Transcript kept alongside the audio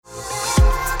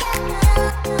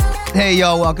Hey,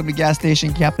 y'all, welcome to Gas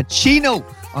Station Cappuccino.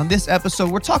 On this episode,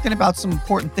 we're talking about some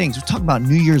important things. We're talking about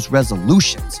New Year's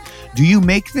resolutions. Do you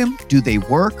make them? Do they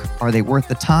work? Are they worth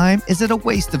the time? Is it a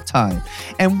waste of time?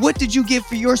 And what did you get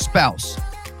for your spouse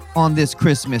on this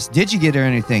Christmas? Did you get her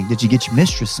anything? Did you get your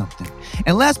mistress something?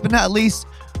 And last but not least,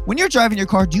 when you're driving your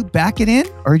car, do you back it in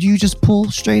or do you just pull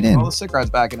straight in? All the sick rides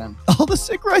backing in. All the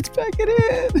sick rides back it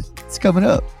in. It's coming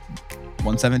up.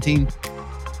 117.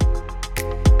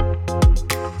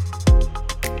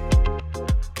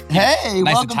 Hey,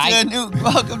 Nice welcome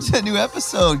to a new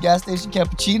episode, Gas Station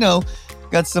Cappuccino.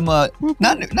 Got some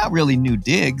not really new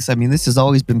digs. I mean, this has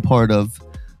always been part of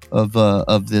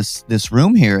this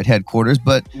room here at headquarters,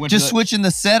 but just switching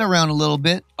the set around a little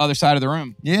bit. Other side of the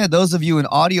room. Yeah, those of you in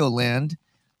audio land,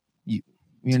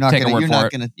 you're not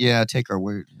gonna take our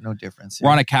word. No difference here.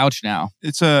 We're on a couch now.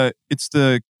 It's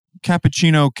the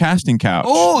cappuccino casting couch.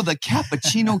 Oh, the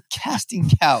cappuccino casting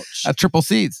couch. Triple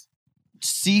C's.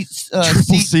 C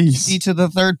to the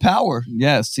third power.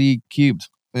 Yeah, C cubed.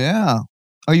 Yeah.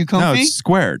 Are you comfy? No, it's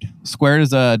squared. Squared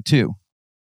is 2.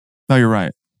 No, you're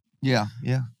right. Yeah.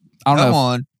 I don't know. Come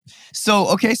on. So,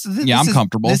 okay. So I'm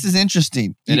comfortable. This is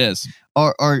interesting. It is.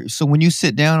 So when you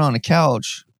sit down on a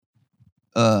couch,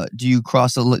 do you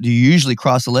usually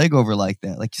cross a leg over like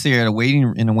that? Like say you're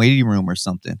in a waiting room or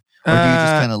something? Or do you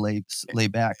just kind of lay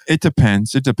back? It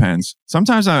depends.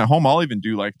 Sometimes I'm at home, I'll even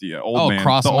do like the old man.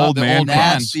 Cross the him old up, man.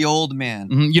 That's the old man.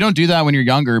 Mm-hmm. You don't do that when you're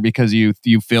younger because you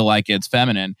feel like it's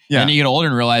feminine. Yeah. And you get older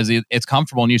and realize it's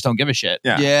comfortable and you just don't give a shit.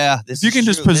 Yeah. This You can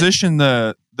just position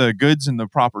the goods in the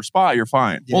proper spot, you're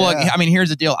fine. Yeah. Well, look, I mean, here's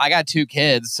the deal. I got 2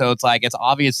 kids, so it's like it's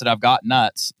obvious that I've got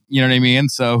nuts. You know what I mean?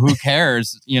 So who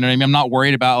cares? You know what I mean? I'm not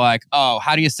worried about like, oh,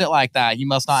 how do you sit like that? You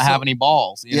must not have any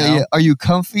balls. You know? Yeah. Are you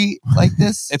comfy like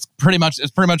this? It's pretty much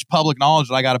public knowledge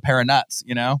that I got a pair of nuts.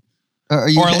 You know,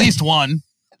 or at least one.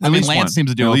 Lance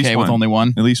seems to do okay with only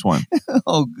one. At least one.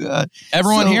 Oh God!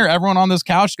 Everyone on this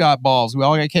couch got balls. We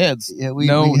all got kids. Yeah,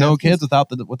 no kids without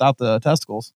the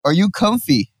testicles. Are you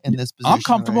comfy in this position? I'm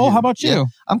comfortable. Right? How about you? Yeah,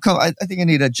 I'm I think I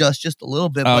need to adjust just a little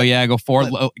bit. Oh yeah, go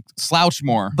forward, slouch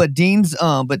more. But Dean's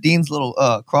little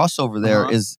crossover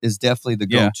there is definitely the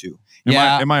go-to.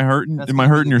 Am I hurting? Am I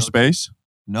hurting your space?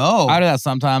 No, I do that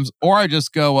sometimes, or I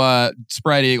just go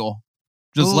spread eagle.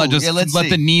 Just let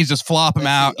the knees just flop them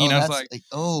out. You know, it's like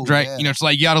you know, it's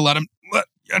like you got to let them.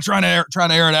 Trying to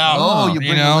air it out. Oh, you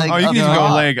bring the leg you can even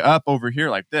go leg up over here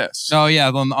like this. Oh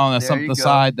yeah, on the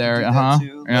side there.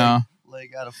 Yeah.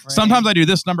 Leg out of frame. Sometimes I do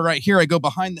this number right here. I go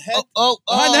behind the head.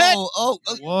 Behind the head. Look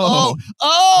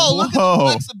at the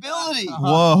flexibility.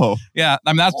 Whoa. Yeah,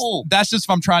 I mean that's just if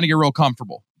I'm trying to get real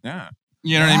comfortable. Yeah.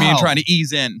 You know what I mean? Trying to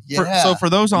ease in. Yeah. So for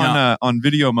those on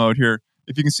video mode here,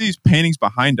 if you can see these paintings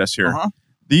behind us here,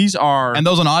 these are... And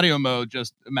those on audio mode,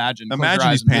 just imagine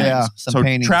these paintings. Yeah, so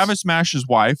paintings. Travis Mash's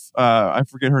wife, I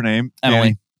forget her name.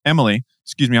 Emily.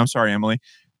 Excuse me. I'm sorry, Emily.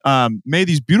 Made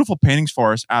these beautiful paintings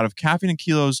for us out of Caffeine and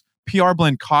Kilo's PR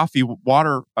Blend coffee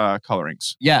water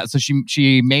colorings. Yeah, so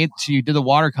she did the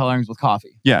water colorings with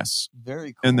coffee. Yes.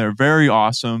 Very cool. And they're very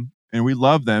awesome. And we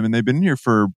love them. And they've been here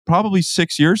for probably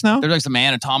 6 years now. There's like some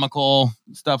anatomical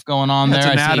stuff going on there.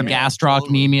 Anatomy. I see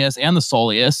gastrocnemius and the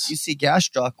soleus. You see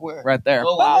gastroc where? Right there.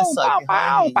 On this side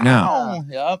behind me. No.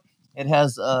 Yep. It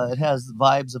has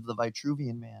vibes of the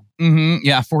Vitruvian Man. Mm-hmm.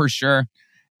 Yeah, for sure.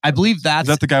 I believe that's...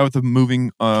 Is that the guy with the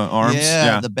moving arms?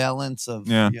 Yeah, the balance of...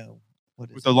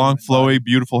 with the long, flowy,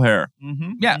 beautiful hair.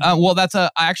 Mm-hmm. Yeah, well, that's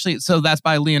that's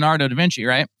by Leonardo da Vinci,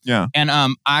 right? Yeah. And I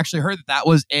actually heard that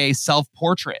was a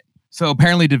self-portrait. So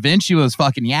apparently Da Vinci was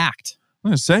fucking yacked. I'm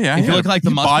gonna say, if you look like the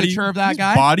musculature of that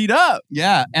guy, bodied up.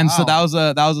 Yeah, and so that was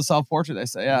a self-portrait. They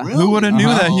say, yeah. Really? Who would have knew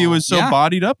that he was so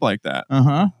bodied up like that?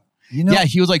 You know, yeah,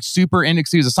 he was like super into.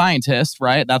 He was a scientist,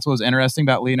 right? That's what was interesting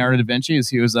about Leonardo da Vinci is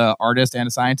he was an artist and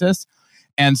a scientist,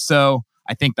 and so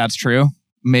I think that's true.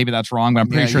 Maybe that's wrong, but I'm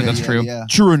pretty sure that's true. Yeah.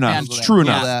 True enough. And, it's true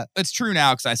enough. Yeah, it's true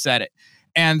now because I said it.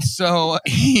 And so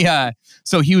he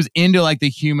was into like the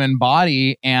human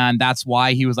body, and that's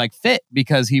why he was like fit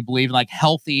because he believed in like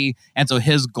healthy. And so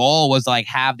his goal was like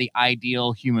have the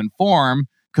ideal human form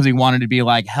because he wanted to be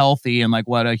like healthy and like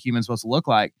what a human's supposed to look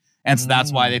like. And so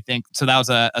that's why they think, so that was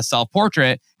a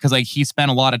self-portrait because like he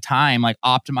spent a lot of time like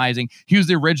optimizing. He was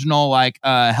the original like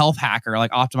health hacker,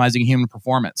 like optimizing human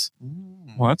performance.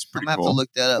 Well, that's pretty I'm gonna cool. have to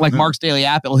look that up. Like Mark's Daily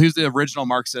Apple, who's the original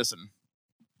Mark Sisson?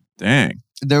 Dang.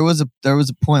 There was a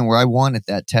point where I wanted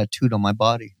that tattooed on my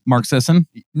body. Mark Sisson?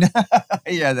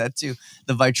 Yeah, that too.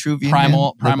 The Vitruvian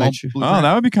Primal. Oh,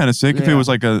 that would be kind of sick if it was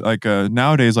like a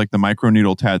nowadays like the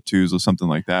microneedle tattoos or something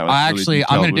like that. I'm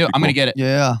gonna do it. I'm gonna get it.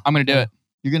 Yeah, I'm gonna do it.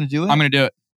 You're gonna do it. I'm gonna do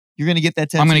it. You're gonna get that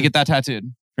tattooed. I'm gonna get that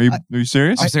tattooed. Are you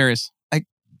serious? I'm serious.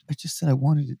 I just said I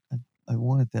wanted it. I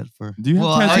wanted that for. Do you have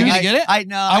Are tattoos? you gonna get it?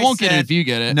 I won't get it if you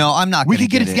get it. No, I'm not. We gonna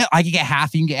could get it together. I could get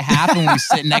half. You can get half, and we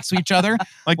sit next to each other.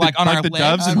 like like on our the leg?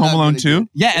 doves in I'm Home not Alone gonna 2? get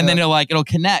Yeah, and then it'll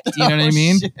connect. You know what I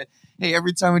mean? Shit. Hey,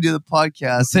 every time we do the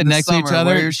podcast, Sit in the next to each summer,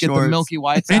 other. wear Get the shorts. milky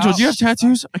whites. Angel, out. do you have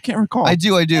tattoos? I can't recall. I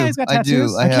do. Yeah, he's got I do.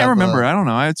 tattoos. I can't remember. I don't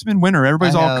know. It's been winter.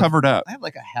 Everybody's all covered up. I have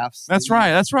like a half. That's sleeve. right.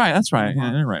 Yeah,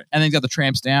 Uh-huh. you're right. And then he's got the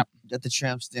tramp stamp. Got the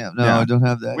tramp stamp. No, Yeah. I don't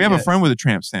have that. We have a yet. friend with a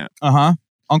tramp stamp.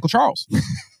 Uncle Charles.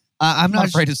 I'm I'm not not.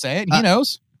 afraid to say it. He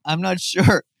knows. I'm not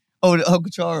sure. Oh, Uncle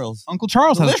Charles. Uncle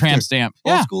Charles The has a lifter. tramp stamp.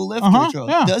 Old Yeah. school lifter. Uh-huh, Charles.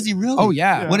 yeah. Does he really? Oh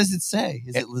yeah. Yeah. What does it say?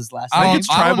 Is it his last I name? it's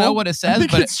don't know tribal. what it I says,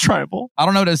 think but it's tribal. I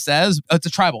don't know what it says. It's a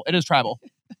tribal. It is tribal,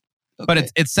 but Okay.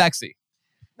 it's sexy.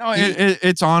 No,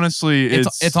 it's honestly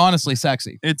It's honestly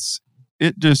sexy.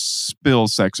 it just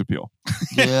spills sex appeal.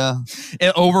 yeah.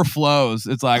 It overflows.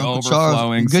 It's like Uncle Charles,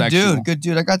 overflowing. good sexual. dude, good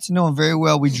dude. I got to know him very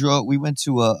well. We went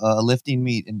to a lifting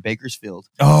meet in Bakersfield.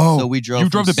 Oh, So we drove. you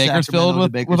drove from to Bakersfield Sacramento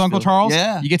to with Uncle Bakersfield. Charles?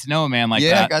 Yeah, You get to know a man like yeah.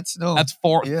 I that. got to know him. That's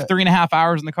Yeah. 3.5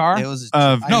 hours in the car. It was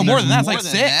No, more than that. It's like more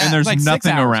than 6. that. And there's like 6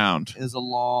 nothing hours. around. It was a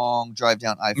long drive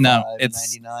down I-5. No,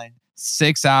 it's 99.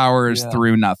 6 hours Yeah.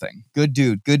 through nothing. Good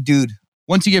dude. Good dude.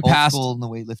 Once you get Old past, school in the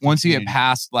weightlifting once you get community.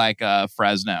 past like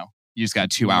Fresno, you just got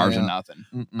 2 hours of Yeah. nothing.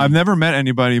 Mm-mm. I've never met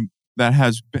anybody that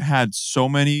has had so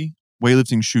many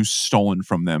weightlifting shoes stolen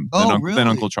from them Oh, than really?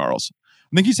 Uncle Charles.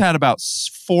 I think he's had about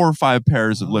 4 or 5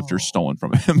 pairs of lifters Oh. stolen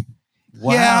from him.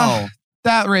 Wow. Yeah.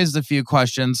 That raises a few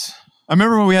questions. I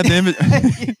remember when we had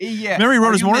the yeah. Remember he rode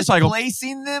Are his you motorcycle.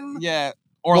 misplacing them? Yeah.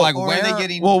 Or Well, like or where are they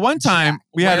getting? Well, one time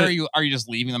we where had are you just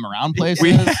leaving them around places?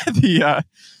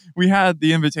 we had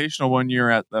the invitational one year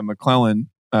at the McClellan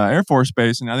Air Force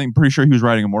Base, and I think pretty sure he was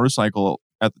riding a motorcycle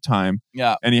at the time.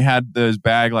 Yeah. And he had his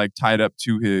bag like tied up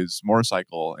to his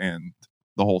motorcycle, and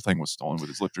the whole thing was stolen with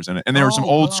his lifters in it. And there were some Oh,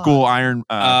 old God. school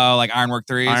Like Ironwork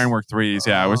 3s. Ironwork 3s,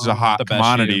 yeah, which is a Oh, hot the best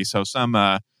commodity. shoe. So some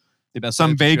The best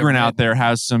some lifters you ever vagrant out made. there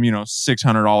has some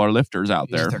 $600 lifters out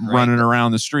Yes, there they're great. running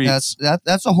around the streets.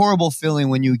 That's a horrible feeling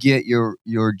when you get your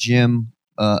gym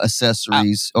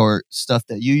accessories or stuff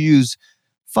that you use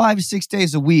 5 to 6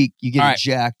 days a week. You get All it right.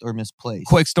 jacked or misplaced.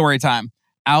 Quick story time.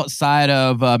 Outside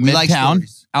of We like Midtown,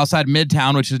 stories. outside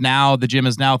Midtown, which is now the gym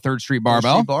is now 3rd Street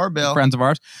Barbell. Street Barbell. Friends of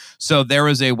ours. So there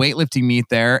was a weightlifting meet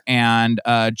there, and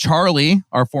Charlie,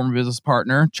 our former business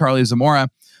partner, Charlie Zamora,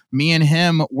 me and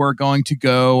him were going to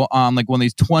go on like one of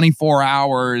these 24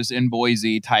 hours in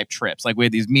Boise type trips. Like we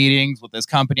had these meetings with this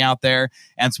company out there,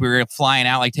 and so we were flying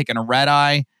out, like taking a red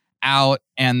eye out,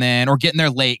 and then or getting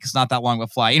there late because not that long of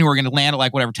a flight. And we were going to land at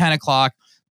like whatever 10 o'clock.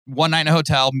 One night in a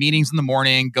hotel, meetings in the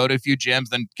morning, go to a few gyms,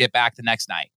 then get back the next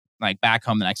night, like back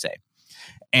home the next day.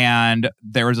 And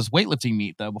there was this weightlifting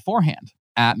meet though beforehand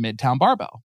at Midtown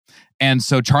Barbell. And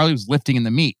so Charlie was lifting in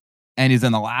the meet and he's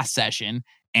in the last session.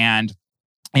 And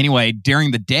anyway, during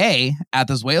the day at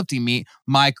this weightlifting meet,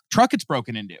 my truck gets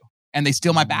broken into and they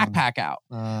steal my backpack out.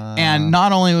 And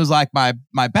not only was like my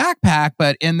backpack,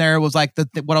 but in there was like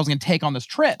what I was going to take on this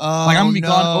trip. Like I'm going to be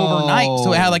gone overnight.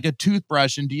 So it had like a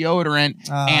toothbrush and deodorant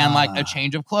and like a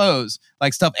change of clothes,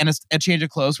 like stuff. And a change of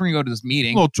clothes when you go to this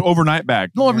meeting. A little overnight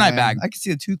bag. No overnight bag. I can see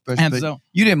the toothbrush, And but so,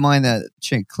 you didn't mind that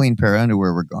clean pair of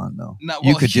underwear were gone though. no, you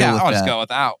well, could deal yeah, with I'll just that. go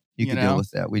without. You could know? deal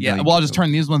with that. We Yeah, know you well, I'll could just deal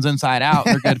turn these ones inside out.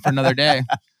 They're good for another day.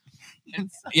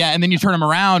 Yeah, and then you turn them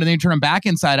around and then you turn them back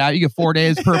inside out. You get 4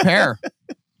 days per pair.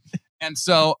 And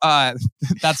so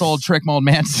that's old trick my old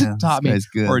man Yeah, taught this me. guy's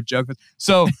good. Or a joke.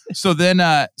 So then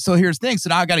so here's the thing. So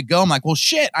now I gotta go. I'm like, well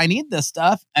shit, I need this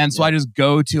stuff. And so I just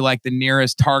go to like the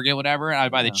nearest Target, whatever, and I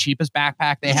buy the cheapest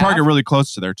backpack they There's have. Target really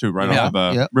close to there too, right Yeah. off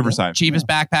of Yep. Riverside. Cheapest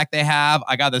backpack they have.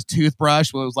 I got this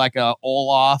toothbrush, which was like a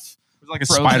Olaf. It was like a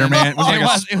frozen- Spider-Man. It was like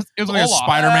it was a Olaf.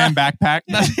 Spider-Man backpack.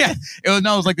 Yeah, it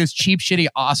was like this cheap, shitty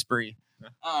Osprey,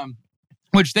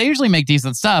 which they usually make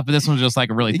decent stuff, but this one was just like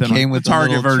a really It thin came one. with The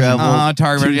Target the little version. travel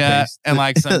Target version, yeah, toothpaste. and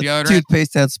like some deodorant,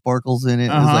 Toothpaste had sparkles in it. It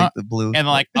was Uh-huh. like the blue. and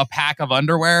like a pack of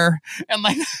underwear, and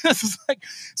like this is like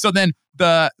so. Then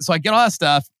so I get all that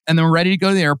stuff, and then we're ready to go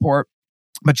to the airport,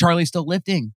 but Charlie's still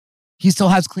lifting. He still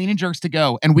has clean and jerks to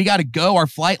go, and we got to go. Our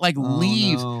flight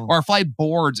leaves, no. or our flight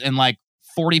boards in like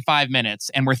 45 minutes,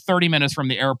 and we're 30 minutes from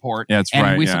the airport. Yeah, that's and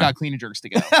right. we yeah. still got clean and jerks to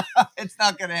go. It's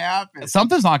not gonna happen.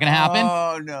 Something's not going to happen.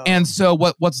 Oh no. And so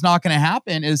what's not going to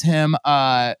happen is him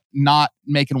not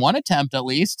making one attempt at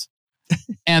least.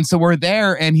 And so we're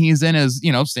there and he's in his,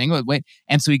 single weight.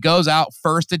 And so he goes out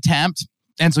first attempt.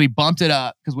 And so he bumped it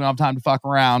up because we don't have time to fuck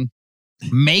around.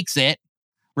 Makes it,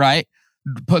 right?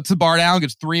 Puts the bar down,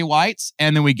 gets 3 whites,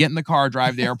 and then we get in the car,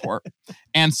 drive to the airport.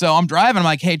 And so I'm driving. I'm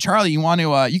like, hey, Charlie, you want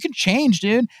to, you can change,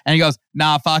 dude. And he goes,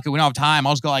 nah, fuck it. We don't have time.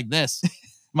 I'll just go like this. I'm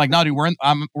like, no, dude, we're in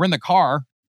the car.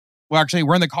 well, actually,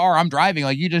 we're in the car. I'm driving.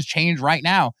 Like, you just changed right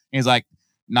now. And he's like,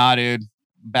 nah, dude.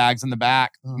 Bags in the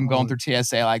back. I'm going through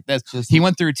TSA like this. He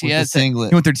went through TSA. He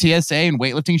went through TSA and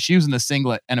weightlifting shoes and the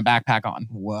singlet and a backpack on.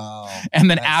 Wow. And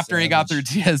then after he got through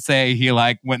TSA, he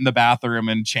like went in the bathroom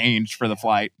and changed for the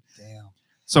flight. Damn.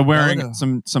 So wearing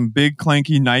some big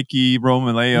clanky Nike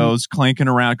Romaleos clanking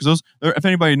around, because those, if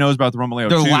anybody knows about the Romaleo,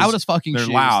 they're shoes, loud as fucking they're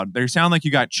shoes. loud. They sound like you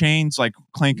got chains like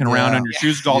clanking around on your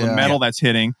shoes with all the metal that's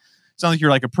hitting. Sound like you're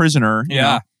like a prisoner. You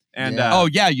know? And oh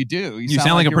yeah, you do. You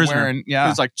sound like a prisoner. Wearing,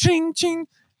 it's like ching ching.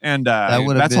 And that's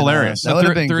been, hilarious. That would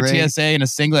have been through great. TSA in a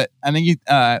singlet. I think he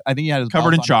had his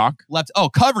covered in chalk.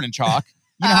 Covered in chalk.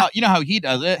 You know how he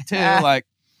does it too. Like,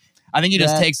 I think he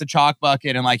just takes the chalk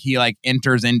bucket and like he like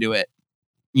enters into it.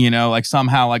 You know, like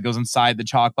somehow like goes inside the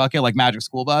chalk bucket like Magic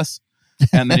School Bus,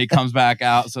 and then he comes back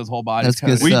out. So his whole body's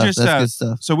That's good covered. stuff. That's good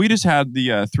stuff. So we just had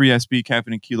the 3SB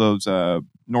Caffeine and Kilos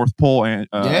North Pole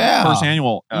first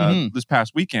annual this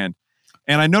past weekend.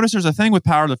 And I noticed there's a thing with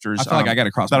powerlifters. I feel like I got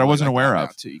to cross that I wasn't aware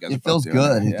of. Too. You guys it feels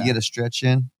good. You get a stretch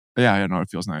in. Yeah, no, it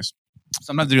feels nice.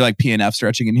 Sometimes I do like PNF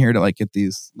stretching in here to like get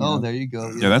these. There you go.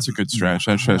 Yeah, that's a good stretch.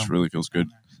 That stretch really feels good.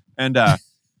 And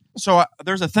so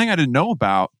there's a thing I didn't know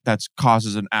about that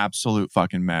causes an absolute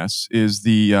fucking mess is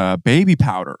the baby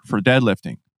powder for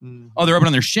deadlifting. Oh, they're rubbing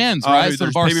on their shins, right? So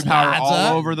there's baby powder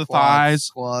all over the thighs.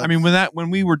 Quads. I mean,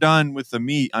 when we were done with the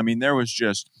meet, I mean, there was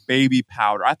just baby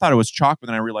powder. I thought it was chalk, but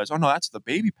then I realized, oh no, that's the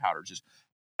baby powder just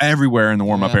everywhere in the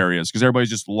warm up areas because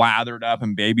everybody's just lathered up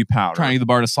in baby powder, trying to get the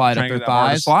bar to slide up their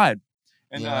thighs.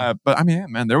 And but I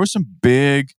mean, man, there was some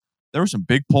big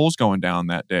pulls going down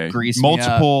that day.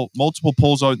 Multiple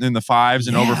pulls in the fives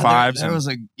and over fives. There was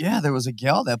a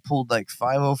gal that pulled like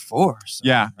 504. So,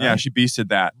 yeah, she beasted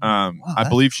that. I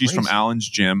believe she's from Alan's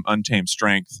gym, Untamed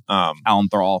Strength. Alan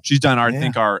Thrall. She's done I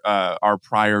think our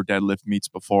prior deadlift meets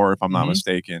before, if I'm not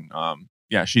mistaken.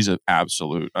 Yeah, she's an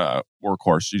absolute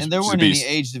workhorse. And there weren't any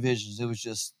age divisions. It was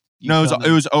just it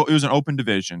was an open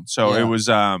division. So it was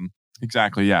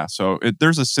exactly So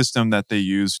there's a system that they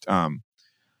used.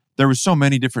 There was so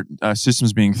many different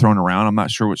systems being thrown around. I'm not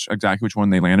sure exactly which one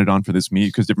they landed on for this meet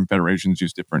because different federations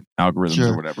use different algorithms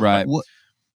or whatever. Right.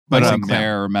 But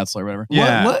Sinclair or Metzler or whatever.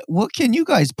 Yeah. What can you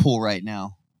guys pull right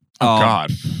now? Oh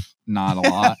God. Not a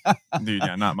lot. Dude,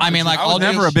 yeah, not much. I mean, like, I was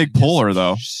never a big puller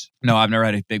though. No, I've never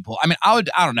had a big pull. I mean, I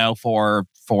don't know, for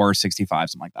 465,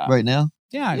 something like that. Right now?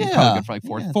 Yeah, probably good for like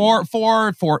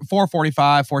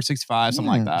 445, 465,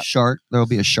 something like that. Shark. There'll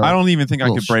be a shark. I don't even think I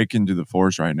could break into the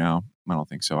fours right now. I don't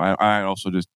think so. I also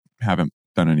just haven't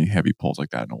done any heavy pulls like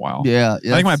that in a while. Yeah. I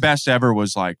think my best ever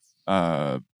was like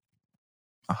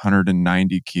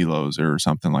 190 kilos or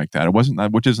something like that. It wasn't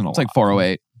that, which isn't a lot. It's like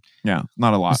 408. Yeah,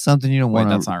 not a lot. It's something you don't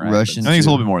want to rush into. I think it's a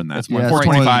little bit more than that. It's more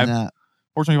 425.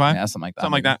 425? Yeah, something like that.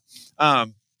 Something like that.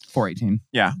 418.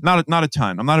 Yeah, not a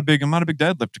ton. I'm not a big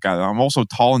deadlift guy. I'm also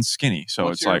tall and skinny, so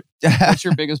what's your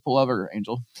biggest pull ever,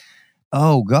 Angel?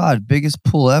 Oh God, biggest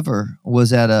pull ever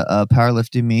was at a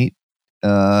powerlifting meet,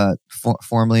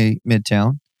 formerly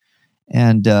Midtown,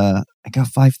 and I got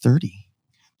 530.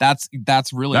 That's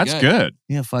really good. That's good.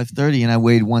 Yeah, 530, and I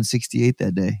weighed 168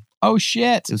 that day. Oh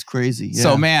shit, it was crazy. Yeah.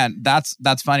 So man, that's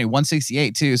funny.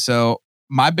 168 too. So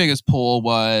my biggest pull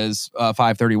was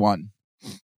 531.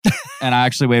 And I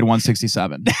actually weighed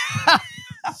 167.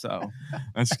 So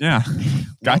that's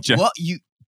gotcha. Well, you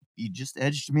just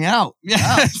edged me out.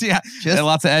 Yeah,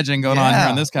 lots of edging going on here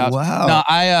on this couch. Wow. No,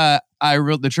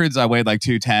 the truth is I weighed like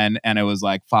 210, and it was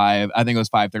like 5. I think it was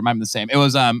 530. Might be the same. It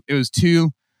was 2.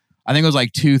 I think it was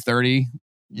like 230.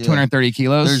 230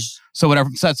 kilos. So whatever.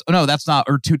 So that's not,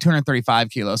 or 235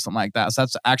 kilos, something like that. So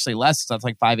that's actually less. So that's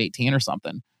like 518 or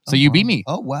something. So you beat me.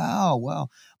 Oh wow.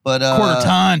 But quarter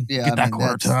ton. Yeah, get that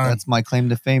quarter ton. That's my claim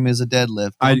to fame is a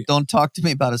deadlift. Don't talk to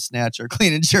me about a snatch or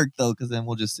clean and jerk though, because then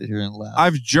we'll just sit here and laugh.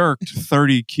 I've jerked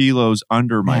 30 kilos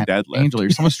under my deadlift. Angel,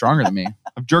 you're so much stronger than me.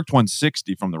 I've jerked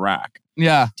 160 from the rack.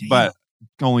 Yeah, but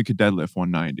only could deadlift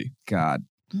 190. God,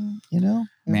 man.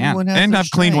 And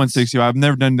I've cleaned 160. I've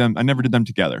never done them. I never did them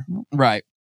together. Right.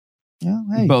 Yeah,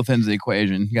 hey. Both ends of the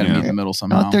equation. You got to meet in the middle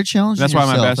somehow. Out there challenging That's why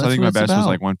my yourself. best. I think my best was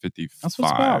like 155. That's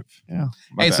what's about. Yeah.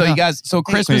 Hey, so you guys. So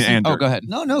Christmas. Oh, go ahead.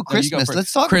 No, Christmas.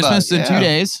 Let's talk Christmas about in 2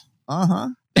 days.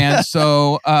 And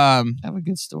so, I have a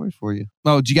good story for you.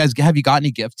 Oh, have you got any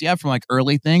gifts yet from like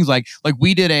early things? Like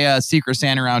we did a Secret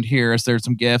Santa around here. So there's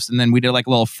some gifts, and then we did like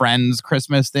a little friends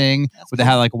Christmas thing where they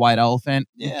had like a white elephant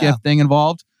gift thing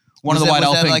involved. One of the white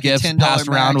elephant like gifts passed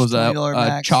around was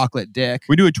a chocolate dick.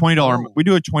 We do a $20. We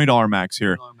do a $20 max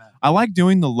here. I like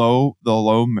doing the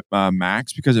low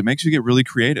max because it makes you get really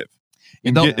creative.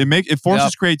 It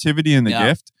forces creativity in the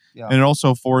gift, and it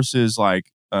also forces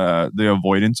like the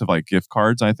avoidance of like gift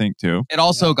cards. I think too. It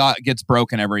also gets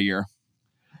broken every year.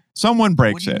 Someone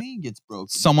breaks What do you it. mean gets broken?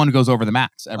 Someone goes over the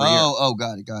max every year. Oh,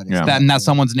 got it. Yeah. And that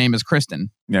someone's name is Kristen.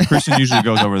 Yeah, Kristen usually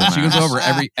goes over the max. She goes over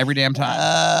every damn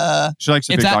time. She likes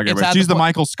to It's pick at- dog it's everybody. at She's the the point-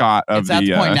 Michael Scott of It's at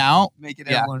the point now. Making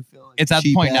Yeah. everyone feel like It's at the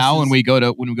cheap point now asses. when we go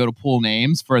to pull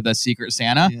names for the Secret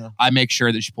Santa. Yeah. I make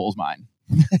sure that she pulls mine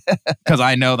because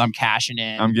I know that I'm cashing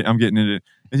in. I'm getting into it.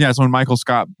 Yeah, so when Michael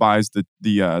Scott buys the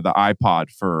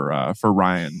iPod for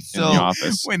Ryan in the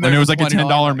office when when it was there's like a $20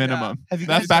 $10 minimum. Have you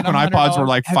That's guys back when iPods were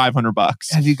like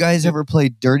 $500. Have you guys ever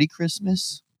played Dirty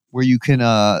Christmas? Where you can,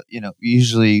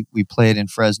 usually we play it in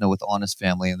Fresno with Honest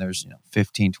Family, and there's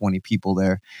 15, 20 people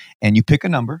there, and you pick a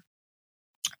number,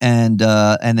 and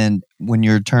then when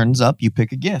your turn's up, you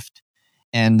pick a gift,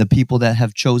 and the people that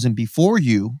have chosen before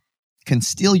you can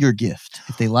steal your gift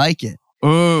if they like it,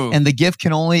 Ooh. and the gift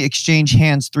can only exchange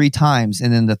hands 3 times,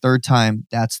 and then the third time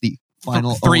that's the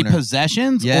final three owner.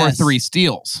 possessions or Yes. 3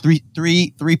 steals.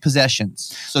 Three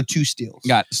possessions, so 2 steals.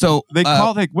 Got it. So They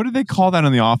call what did they call that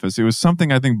in the office? It was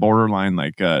something I think borderline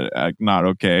like not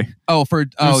okay. It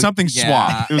was something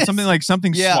swap. It was something like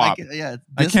something swap. I This can't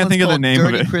one's think of the called name of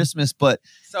Dirty it. Christmas, but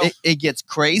So it gets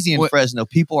crazy in Fresno.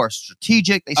 People are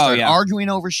strategic. They start yeah. arguing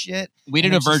over shit. we did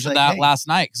and a it's just version of like, that hey. last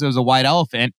night because it was a white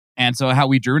elephant. And so how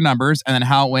we drew numbers and then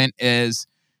how it went is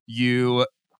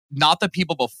not the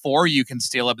people before you can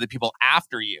steal it, but the people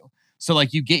after you. So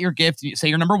like you get your gift, say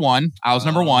you're number 1. I was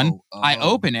number 1. I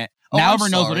open it. Oh, Now I'm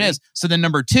everyone knows what it sorry. is. So then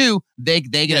number 2, they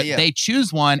get Yeah, it. yeah. They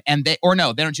choose one and they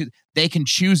don't choose. They can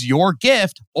choose your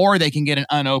gift or they can get an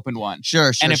unopened one.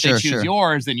 Sure, And if they choose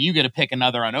yours, then you get to pick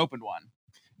another unopened one.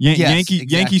 Yes, Yankee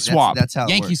exactly. swap. That's how it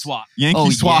Yankee works. swap.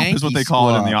 Yankee swap is what Yankee they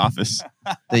call it in the swap. office.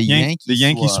 The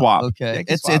Yankee swap. Okay,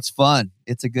 Yankee it's swap. fun.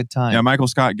 It's a good time. Yeah, Michael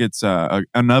Scott gets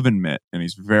an oven mitt and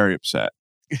he's very upset.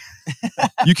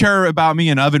 You care about me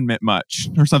an oven mitt much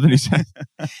or something he said.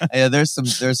 Yeah, there's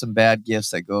some bad gifts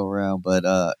that go around,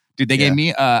 but Dude, they gave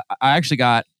me. I actually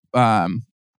got.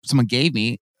 Someone gave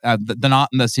me the not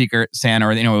in the Secret Santa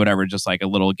or whatever, just like a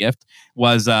little gift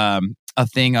was a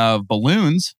thing of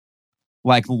balloons,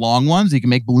 like long ones. You can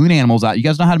make balloon animals out. You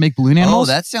guys know how to make balloon animals?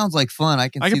 that sounds like fun. I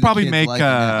can. I see could the probably kids make liking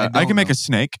that. I can make don't a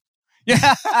snake.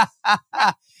 Yeah.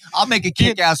 I'll make a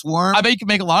kick-ass worm. I bet you can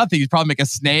make a lot of things. You probably make a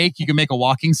snake. You can make a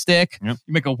walking stick. Yep.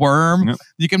 You make a worm. Yep.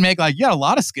 You can make you got a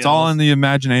lot of skills. It's all in the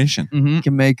imagination. Mhm. You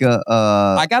can make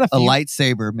I got a few.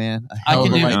 lightsaber, man. I Hell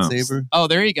can of a do- lightsaber. Oh,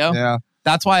 there you go. Yeah.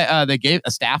 That's why they gave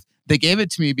a staff. They gave it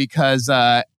to me because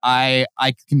I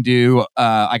can do.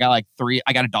 I got like 3.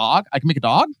 I got a dog. I can make a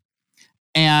dog.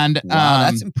 And Wow,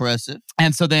 that's impressive.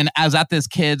 and so then I was at this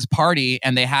kid's party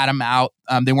and they had them out.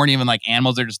 They weren't even like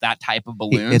animals; they're just that type of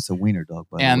balloon. It's a wiener dog,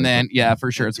 by the And way, then but- yeah, for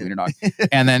sure it's a wiener dog.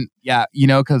 And then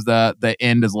because the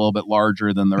end is a little bit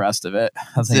larger than the rest of it. I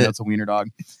was thinking it. it's a wiener dog.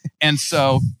 And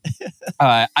so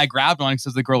I grabbed one because it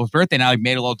was the girl's birthday. And I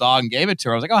made a little dog and gave it to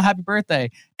her. I was like, "Oh, happy birthday!"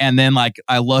 And then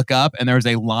I look up and there was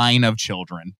a line of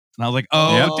children. And I was like,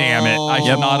 "Oh, Yep. damn it! I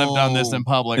should not have done this in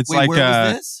public." It's Wait, like, where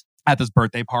was this? At this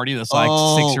birthday party, this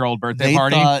 6-year-old birthday They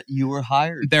party. thought you were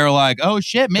hired. They're like, "Oh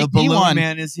shit, The make me balloon one."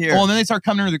 man is here. Well, and then they start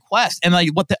coming to the quest, and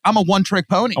I'm a one-trick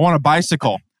pony. I want a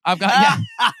bicycle, I've got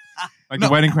like No,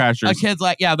 the Wedding Crashers. a kid's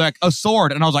like, they're like a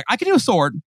sword, and I was like, I can do a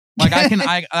sword. Like I can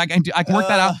work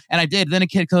that out, and I did. Then a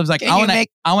kid was like, I want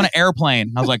an airplane.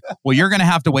 And I was like, well, you're gonna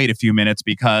have to wait a few minutes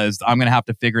because I'm gonna have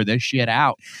to figure this shit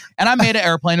out. And I made an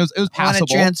airplane. It was I want passable.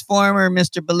 a transformer,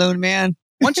 Mr. Balloon Man.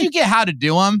 Once you get how to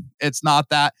do them, it's not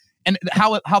that. And how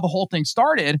the whole thing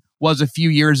started was a few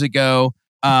years ago.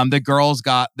 The girls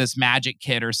got this magic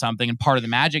kit or something, and part of the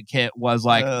magic kit was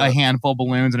like a handful of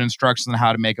balloons and instructions on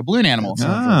how to make a balloon animal.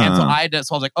 And so I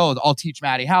was like, oh, I'll teach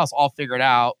Maddie House. I'll figure it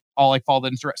out. I'll follow the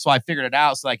instructions. So I figured it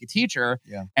out so I could teach her.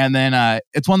 Yeah. And then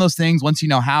it's one of those things. Once you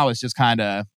know how, it's just kind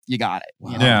of you got it.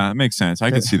 You know? Yeah, it makes sense.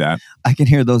 I can see that. I can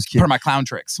hear those kids. For my clown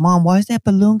tricks. Mom, why is that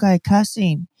balloon guy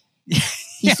cussing?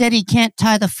 He said he can't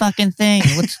tie the fucking thing.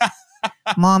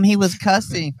 Mom, he was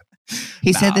cussing.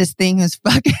 He said this thing is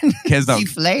fucking Kids don't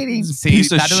deflating. see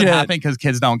Piece of that doesn't shit. happen because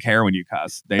kids don't care when you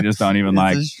cuss. They just don't even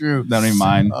This is true. they don't even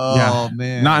mind. Oh,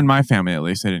 man. Not in my family, at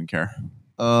least. They didn't care.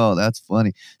 Oh, that's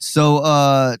funny.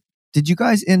 So, did you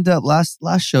guys end up last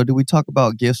show? Did we talk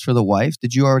about gifts for the wife?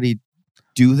 Did you already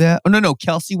do that? Oh, no.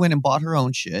 Kelsey went and bought her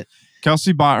own shit.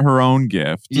 Kelsey bought her own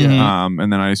gift. Yeah.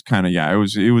 And then I just kind of,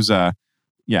 it was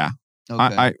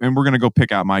Okay. and we're gonna go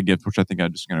pick out my gift, which I think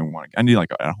I'm just gonna want. I need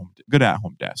like a good at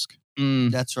home desk.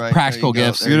 That's right. Practical There you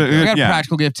go. gifts. There you go. I got a Yeah.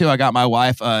 practical gift too. I got my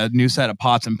wife a new set of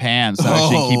pots and pans so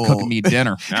she can keep cooking me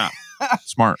dinner. Yeah,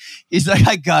 smart. He's like,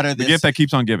 I got her The this. gift that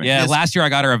keeps on giving. Yeah, last year I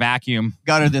got her a vacuum.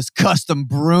 Got her this custom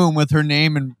broom with her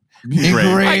name and Great.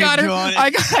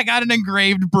 I got an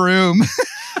engraved broom.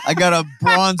 I got a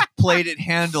bronze plated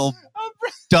handle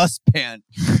dustpan.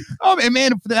 Oh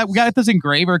man, we got this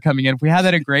engraver coming in. If we had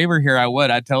that engraver here,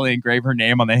 I'd totally engrave her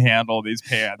name on the handle of these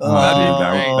pants.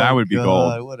 That would be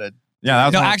gold.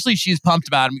 Yeah, actually, she's pumped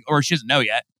about it, or she doesn't know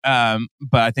yet.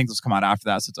 But I think this will come out after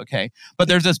that, so it's okay. But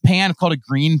there's this pan called a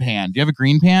green pan. Do you have a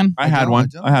green pan? I had one.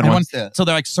 So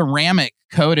they're like ceramic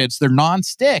coated. So they're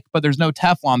non-stick, but there's no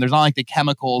Teflon. There's not like the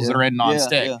chemicals that are in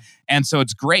non-stick. Yeah. And so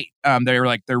it's great.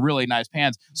 They're really nice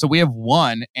pans. So we have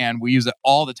one and we use it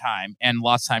all the time. And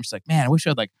lots of times she's like, man, I wish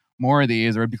I had like more of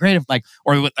these, or it'd be great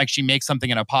if she makes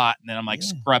something in a pot and then I'm like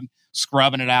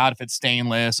scrubbing it out if it's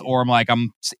stainless, or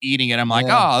I'm eating it. I'm like,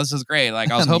 oh, this is great.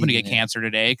 Like I was hoping to get cancer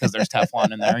today because there's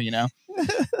Teflon in there,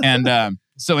 And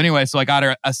so anyway, so I got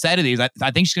her a set of these. I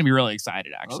think she's gonna be really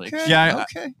excited, actually. Okay. Yeah,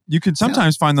 you can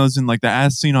sometimes find those in like the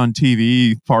as seen on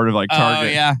TV part of like Target. Oh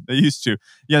yeah, they used to.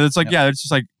 Yeah, it's like it's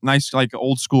just like nice, like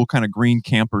old school kind of green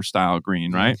camper style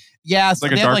green, right? Yeah, so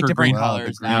like they a have like darker different green.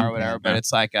 colors now or whatever, but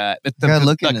it's like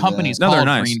the company's they're called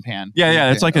nice. Green Pan.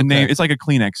 Yeah, it's like a name. It's like a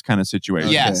Kleenex kind of situation.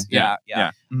 Yes, yeah.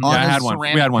 I had one. We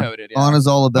had one. Coated, Anna's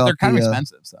all about. But they're kind of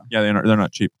expensive. So yeah, they're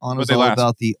not cheap. Anna's all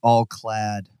about the all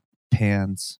clad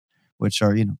pans, which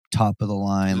are top of the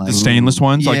line, the stainless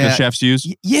ones, like the chefs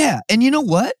use. Yeah, and you know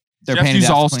what? They're chefs use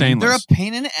all stainless. They're a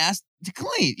pain in the ass to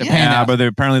clean. But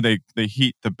apparently they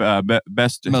heat the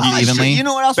best most evenly. You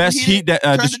know what else? Best heat.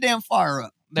 Turn the damn fire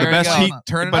up. The best heat,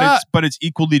 turn it up. But it's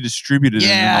equally distributed in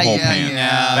the whole pan.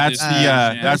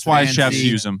 Yeah. That's why chefs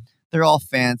use them. They're all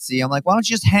fancy. I'm like, why don't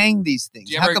you just hang these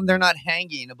things? How come they're not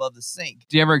hanging above the sink?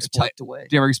 Do you ever explain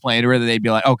to her that they'd be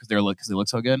like, oh, because they look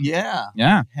so good? Yeah.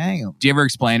 Hang them. Do you ever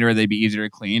explain to her they'd be easier to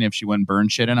clean if she wouldn't burn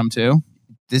shit in them too?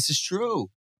 This is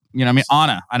true. You know what I mean?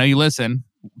 Anna, I know you listen.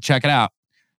 Check it out.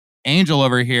 Angel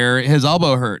over here, his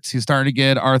elbow hurts. He's starting to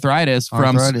get arthritis.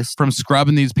 From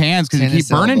scrubbing these pans because he keep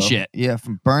burning shit. Yeah,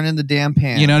 from burning the damn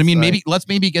pans. You know what I mean? Let's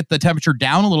get the temperature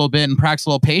down a little bit and practice a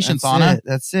little patience on it.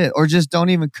 That's it. Or just don't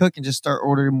even cook and just start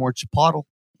ordering more chipotle.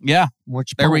 Yeah. More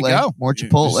Chipotle. There we go. More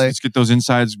Chipotle. Let's get those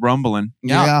insides rumbling.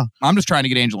 Yeah. I'm just trying to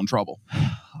get Angel in trouble.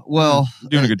 Well, you're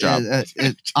doing a good job.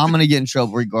 I'm going to get in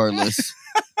trouble regardless.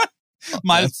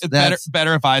 It's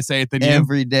better if I say it than you.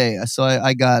 Every day. So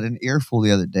I got an earful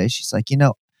the other day. She's like, I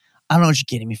don't know what you're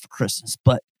getting me for Christmas,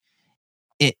 but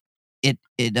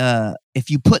if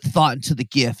you put thought into the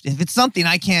gift, if it's something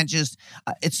I can't just,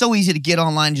 it's so easy to get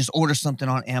online and just order something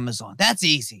on Amazon. That's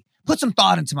easy. Put some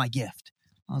thought into my gift.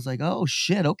 I was like, oh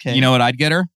shit, okay. You know what I'd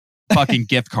get her? Fucking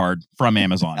gift card from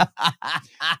Amazon.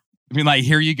 I mean, like,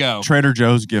 here you go. Trader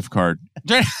Joe's gift card.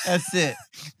 That's it.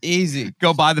 Easy.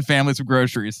 Go buy the family some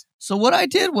groceries. So what I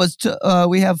did was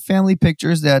we have family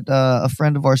pictures that a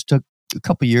friend of ours took a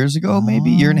couple years ago, maybe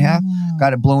a year and a half.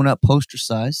 Got it blown up poster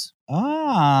size.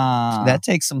 That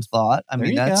takes some thought. I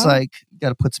mean, that's like, you got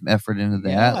to put some effort into that.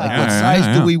 Yeah. Like, what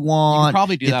size do we want? You can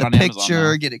probably do get that the on picture,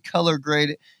 Amazon, get it color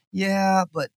graded. Yeah,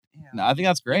 but no, I think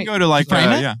that's great. You go to like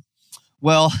frame it? Yeah.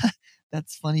 Well,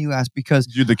 that's funny you ask because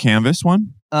do the canvas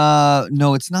one?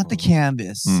 No, it's not the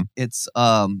canvas.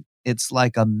 It's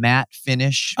like a matte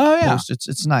finish. Oh yeah, post.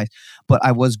 It's nice. But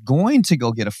I was going to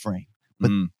go get a frame.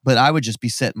 But I would just be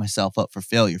setting myself up for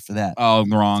failure for that. Oh,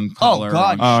 wrong color. Oh,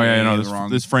 God. Oh, yeah, no,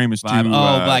 this frame is too...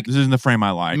 like, this isn't the frame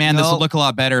I like. Man, this would look a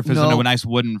lot better if it was in a nice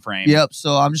wooden frame. Yep,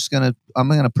 so I'm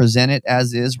gonna present it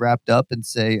as is, wrapped up, and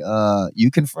say, you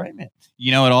can frame it.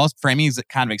 You know what else? Framing is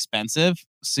kind of expensive.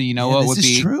 So you know what would be...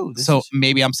 This is true.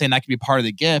 Maybe I'm saying that could be part of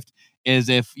the gift, is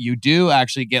if you do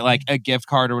actually get like a gift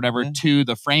card or whatever to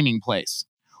the framing place.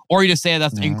 Or you just say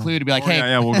that's included to be like, hey,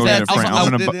 we'll go get a frame.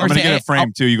 I'm gonna get a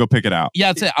frame too. You go pick it out.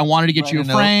 Yeah, that's it. I wanted to get you a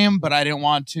frame, but I didn't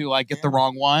want to like get the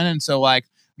wrong one, and so like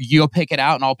you go pick it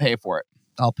out, and I'll pay for it.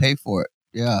 I'll pay for it.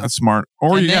 Yeah, that's smart.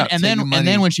 Or and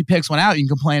then when she picks one out, you can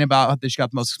complain about that she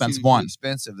got the most expensive one.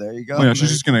 Expensive. There you go. Well, yeah, she's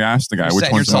just gonna ask the guy which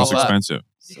one's the most expensive.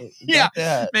 So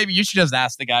maybe you should just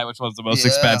ask the guy which one's the most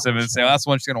expensive and say, well, that's the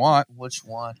one she's gonna want. Which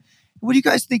one? What do you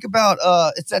guys think about?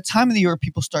 It's that time of the year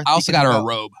people start. I also got her a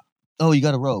robe. Oh, you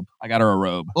got a robe. I got her a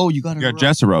robe. Oh, you got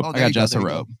Jess a robe. I got Jess a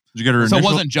robe. Did you get her initials? So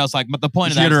it wasn't just like, but the point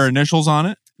of that. Did you get her initials on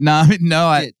it? No,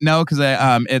 because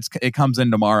it comes in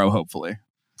tomorrow, hopefully.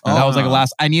 That was like the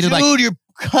last. I needed Dude, you're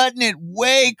cutting it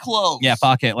way close. Yeah,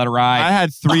 fuck it, let it ride. I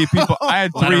had 3 people.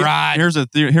 Let it ride. Here's the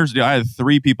deal. I had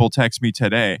 3 people text me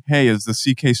today. Hey, is the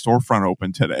CK storefront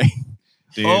open today?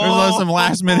 Dude, there's some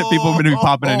last minute people going to be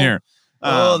popping in here.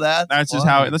 That's just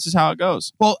how it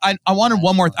goes. Well, I wanted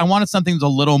one more. I wanted something that's a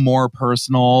little more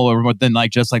personal, or than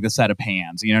like just like the set of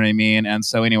pans. You know what I mean? And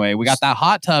so anyway, we got that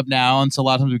hot tub now, and so a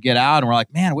lot of times we get out and we're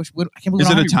like, man, I can't believe. Is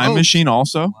it a time machine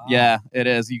also? Wow. Yeah, it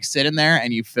is. You sit in there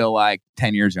and you feel like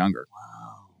 10 years younger.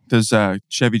 Wow. Does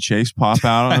Chevy Chase pop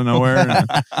out of nowhere?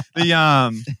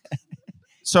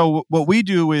 So what we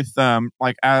do with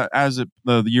like as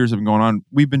the years have been going on,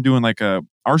 we've been doing like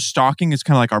our stocking is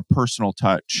kind of like our personal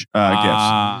touch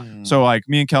gifts. So like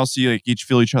me and Kelsey like each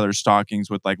fill each other's stockings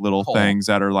with like little things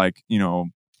that are like, you know,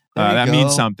 that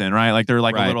means something, right? Like they're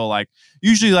like a little like,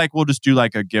 usually like we'll just do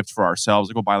like a gift for ourselves.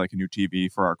 Like we'll buy like a new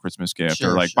TV for our Christmas gift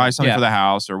or like buy something for the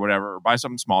house or whatever, or buy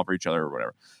something small for each other or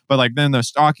whatever. But like then the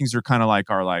stockings are kind of like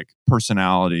our like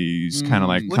personalities kind of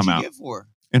like come out. What'd you get for?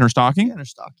 In her stocking? Yeah, in her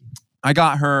stocking. I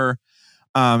got her,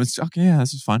 it's okay. Yeah,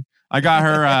 this is fun. I got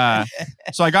her,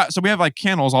 so we have like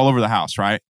candles all over the house,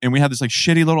 right? And we had this like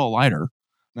shitty little lighter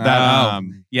that,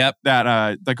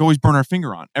 that like always burn our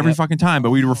finger on every fucking time,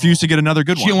 but we refuse to get another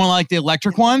good one. You want like the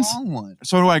electric ones?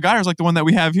 So what I got her is like the one that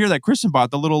we have here that Kristen bought,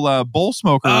 the little bowl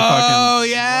smoker. Oh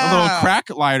yeah, a little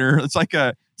crack lighter. It's like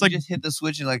a. It's like just hit the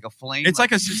switch and like a flame. It's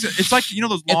like it's like, you know,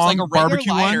 those long like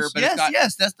barbecue lighter, ones. But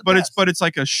yes, that's the best. But it's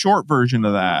like a short version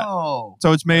of that. Oh,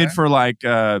 so it's made for like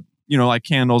you know, like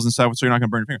candles and stuff, so you're not gonna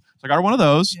burn your finger. So I got her one of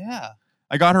those. Yeah.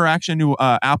 I got her actually a new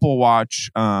Apple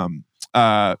Watch. Not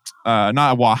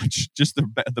a watch, just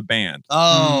the band.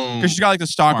 Oh, because she's got like the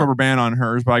stock rubber band on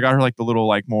hers, but I got her like the little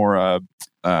like more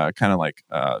kind of like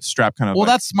strap kind of. Well,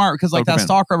 like, that's smart because like that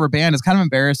stock rubber band is kind of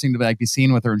embarrassing to like be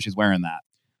seen with her when she's wearing that.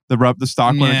 The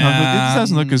stock when it comes with it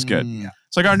doesn't look as good. Yeah.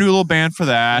 So I got a new little band for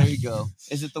that. There you go.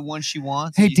 Is it the one she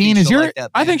wants? Hey, Dean, is your? Like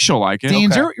I think she'll like it.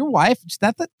 Dean, your wife? Is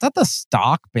that the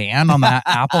stock band on that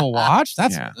Apple Watch?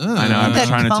 That's I know. I'm just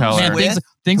trying to tell her. Man,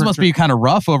 things must be kind of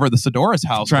rough over at the Sidoris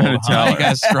house. Trying to tell her. You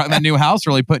guys, that new house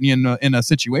really putting you in a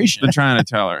situation. Been trying to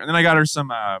tell her, and then I got her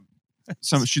some.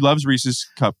 She loves Reese's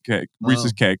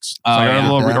Reese's cakes. So I got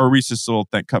a little or Reese's little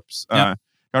thick cups.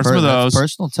 Got some of those.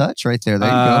 Personal touch right there. There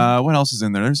you go. What else is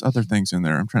in there? There's other things in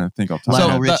there. I'm trying to think of.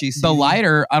 So the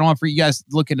lighter, I don't want for you guys to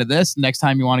look into this. Next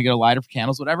time you want to get a lighter for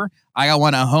candles, whatever. I got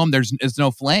one at home. There's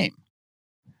no flame.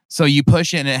 So you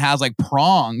push it and it has like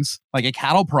prongs, like a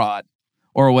cattle prod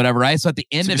or whatever, right? So at the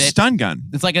end of it, stun gun.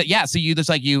 It's like so you just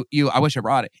like you. I wish I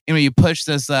brought it. Anyway, you push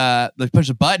this, push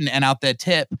a button and out the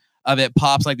tip of it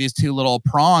pops like these two little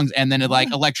prongs, and then it like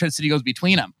electricity goes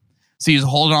between them. So you just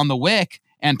hold it on the wick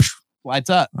and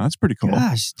lights up. Oh, that's pretty cool.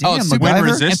 Gosh, damn, it's super wind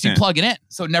resistant. And so you plug it in,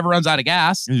 so it never runs out of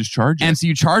gas. You just charge it, and so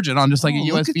you charge it on just like a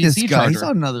USB-C charger. He's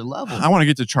on another level. I want to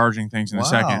get to charging things in a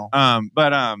second. And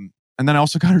then I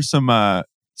also got her some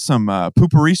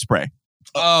poopery spray.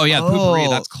 Oh yeah, poopery.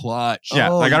 That's clutch.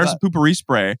 Yeah, I got her some poopery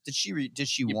spray. Did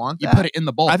she want that? You put it in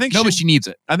the bowl. I think but she needs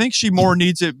it. I think she more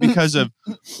needs it because of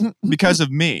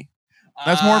me.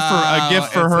 That's more for a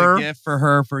gift for her. A gift for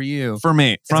her, for you. For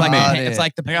me. From me. It's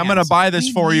like the pants. I'm going to buy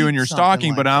this for you in your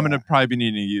stocking, but I'm going to probably be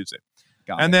needing to use it.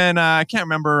 And then I can't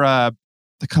remember a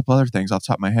couple other things off the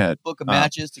top of my head. Book of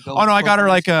matches to go. Oh no, I got her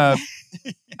like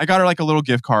a little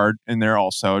gift card in there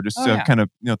also, just to kind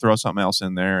of throw something else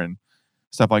in there and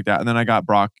stuff like that. And then I got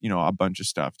Brock, a bunch of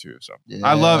stuff too. So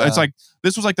I love it's like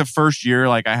this was like the first year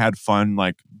like I had fun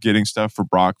like getting stuff for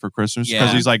Brock for Christmas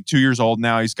because he's like 2 years old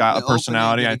now. He's got a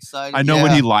personality. I know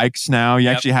what he likes now. He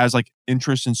actually has like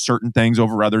interest in certain things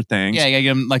over other things. Yeah, you gotta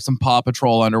give him like some Paw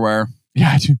Patrol underwear.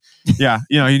 Yeah, yeah.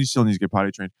 He still needs to get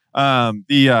potty trained. I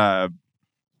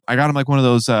got him like one of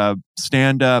those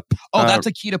stand up. Oh, that's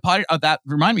a key to potty. That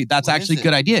remind me. That's actually a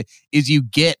good idea. Is you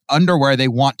get underwear they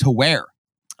want to wear.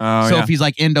 So if he's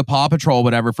like into Paw Patrol,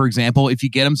 whatever, for example, if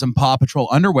you get him some Paw Patrol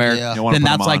underwear, then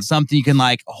that's like something you can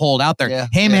like hold out there. Yeah.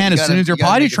 Hey man, as soon as you're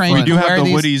potty trained, we do have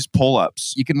the Woody's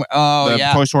pull-ups. You can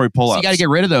the Toy Story pull-ups. So you got to get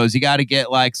rid of those. You got to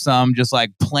get like some just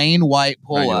like plain white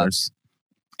pull-ups,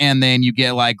 and then you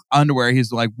get like underwear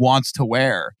he's like wants to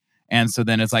wear. And so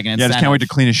then it's like an incentive. Just can't wait to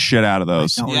clean his shit out of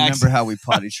those. I don't remember how we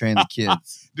potty train the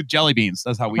kids. The jelly beans.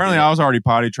 That's how we Apparently I was already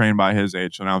potty trained by his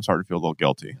age, so now I'm starting to feel a little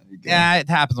guilty. Yeah, it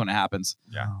happens when it happens.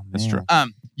 Yeah, that's true.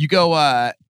 You go,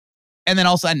 and then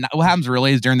also what happens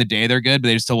really is during the day they're good, but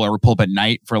they just still pull up at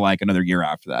night for like another year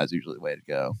after that is usually the way to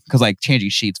go. Because like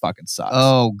changing sheets fucking sucks.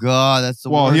 Oh God, that's the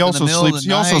worst. Well, he also sleeps.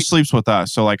 He also sleeps with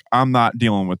us, so like I'm not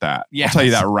dealing with that. Yeah, I'll tell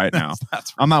you that right now.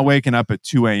 I'm not waking up at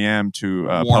 2 a.m. to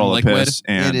puddle of piss.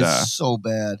 And it is so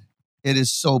bad. It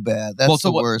is so bad. That's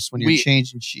the worst when you're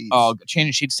changing sheets. Oh,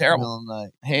 changing sheets terrible. Middle of the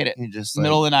night. Hate it. You're just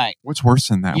middle of the night. What's worse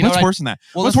than that? What's worse than that?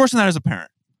 What's worse than that as a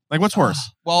parent? Like, what's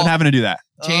worse than having to do that?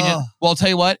 Change it. Well, I'll tell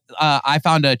you what. I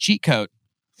found a cheat code.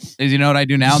 Is you know what I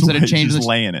do now instead of changing just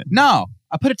laying it? No,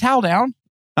 I put a towel down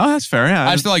Oh, that's fair. Yeah.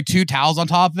 I just feel like 2 towels on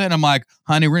top of it. And I'm like,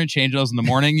 honey, we're going to change those in the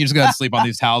morning. You just got to sleep on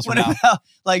these towels for What now. about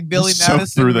like Billy Soak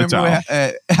Madison? through the Remember towel.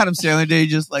 when, Adam Sandler did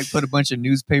just like put a bunch of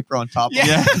newspaper on top of it?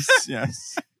 Yes.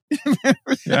 Yes.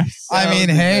 Yes. I That mean, was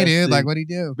the hey, best dude, thing. like, what do you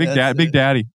do? Big That's Big it.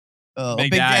 Daddy. Oh,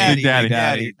 Big Big Daddy. Daddy. Big Daddy. Big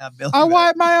Daddy. Not Billy I Madison.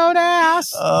 wipe my own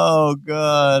ass. Oh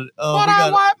God! Oh, but I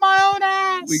wipe my own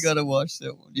ass. we gotta watch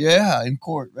that one. Yeah, in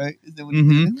court, right? Is that what he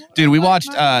Mhm. did? Dude, we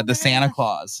watched the Santa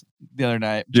Claus the other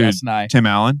night, Dude. Jess and I. Tim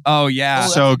Allen. Oh, yeah. Oh,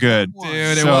 So that's a good. one.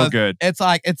 Dude, it so was. good. It's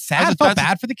like, it's sad. I That's a- felt that's a-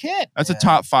 bad for the kid. That's Yeah. a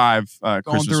top 5 Going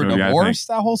Christmas through a movie, I think. divorce,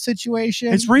 that whole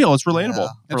situation. It's real. It's relatable Yeah.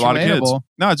 for It's a lot of kids. relatable.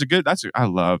 No, it's a good. I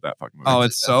love that fucking movie. Oh,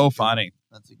 That's it's a so good funny.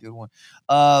 That's a good one.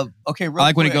 Okay, real I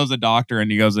like when he quick. goes to the doctor and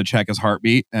he goes to check his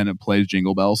heartbeat and it plays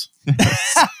Jingle Bells.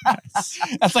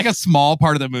 That's like a small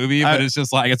part of the movie, but it's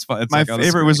just like, it's fun. It's My like, oh, this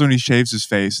is favorite was when he shaves his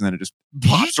face and then it just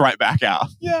pops right back out.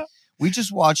 We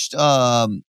just watched.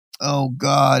 Oh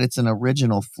God, it's an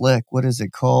original flick. What is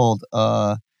it called?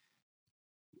 A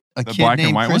The Kid black and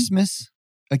Named white one? Christmas.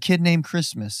 A Kid Named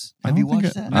Christmas. I Have you don't think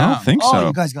watched it- that? I don't think Oh, so.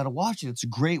 you guys got to watch it. It's a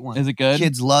great one. Is it good?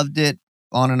 Kids loved it.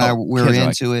 On and I Oh, we were kids are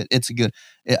like- into it. It's a good.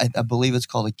 I believe it's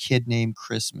called A Kid Named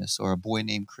Christmas or A Boy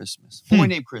Named Christmas. Boy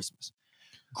Named Christmas.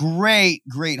 Great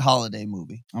holiday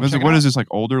movie. I'll Was check it, what out. is this, like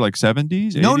older, like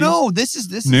 70s? 80s? No, this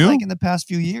is New? like in the past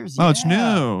few years. Oh, it's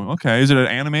Yeah. new. Okay. Is it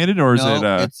animated or is No,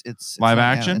 it it's live not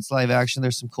action? It's live action.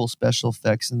 There's some cool special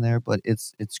effects in there, but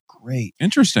it's great.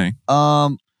 interesting?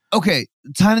 Okay,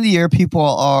 time of the year people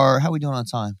are how we doing on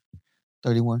time?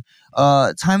 31.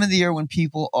 Time of the year when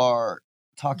people are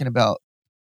talking about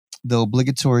the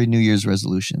obligatory New Year's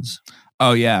resolutions.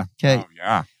 Oh, yeah. Okay. Oh,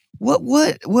 yeah.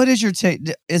 What is your take?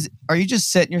 Are you just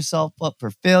setting yourself up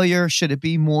for failure? Should it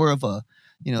be more of a,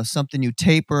 something you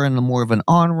taper and more of an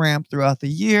on-ramp throughout the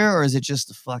year, or is it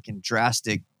just a fucking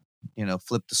drastic,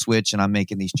 flip the switch and I'm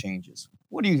making these changes?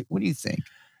 What do you think?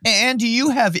 And do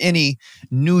you have any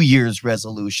New Year's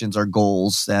resolutions or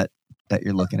goals that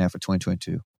you're looking at for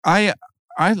 2022? I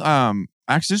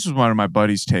actually, this was one of my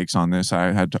buddy's takes on this.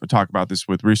 I had to talk about this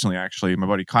with recently, actually, my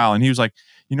buddy Kyle, and he was like,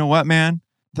 you know what, man?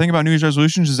 The thing about New Year's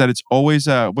resolutions is that it's always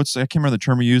I can't remember the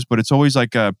term he used, but it's always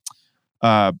like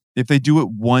if they do it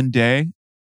one day,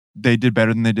 they did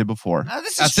better than they did before.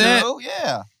 This That's is it. true.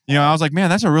 Yeah. I was like, man,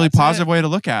 that's a really That's positive it. way to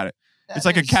look at it. It's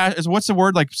like a cash. What's the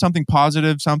word? Like something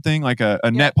positive, something like a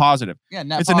net positive. Yeah,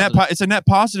 It's a net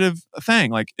positive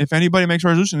thing. Like if anybody makes a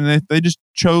resolution and they just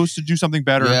chose to do something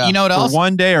better Yeah. You know what for else?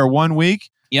 one day or 1 week.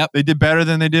 Yep. They did better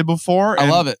than they did before. I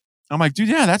and love it. I'm like, dude,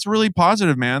 yeah, that's really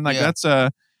positive, man. Like Yeah.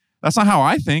 that's not how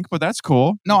I think, but that's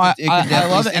cool. No, It could I definitely-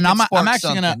 love it, it and could I'm spark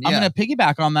actually gonna something, yeah. I'm gonna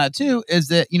piggyback on that too. Is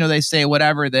that they say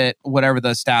whatever the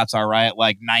stats are, right?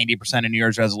 Like 90% of New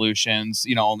Year's resolutions,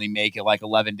 only make it like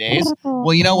 11 days.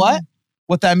 Well, you know what?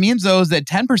 What that means though is that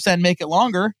 10% make it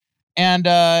longer, and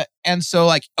so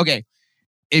like okay,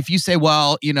 if you say,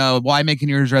 well, why make a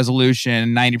New Year's resolution?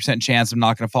 90% chance I'm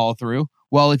not going to follow through.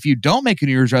 Well, if you don't make a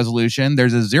New Year's resolution,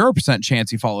 there's a 0%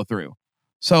 chance you follow through.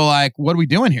 So like, what are we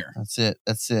doing here? That's it.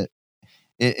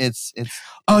 It's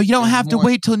Oh, you don't There's have to more-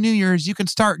 wait till New Year's. You can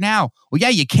start now. Well, yeah,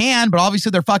 you can, but obviously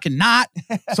they're fucking not.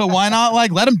 So why not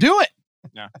let them do it?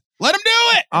 Yeah. Let them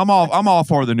do it. I'm all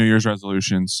for the New Year's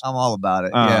resolutions. I'm all about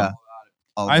it. Um, Yeah.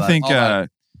 All I about think all about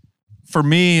for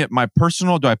me, do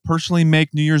I personally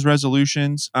make New Year's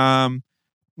resolutions?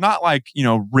 Not like,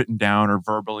 written down or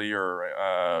verbally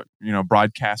or,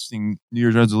 broadcasting New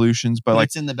Year's resolutions, but like,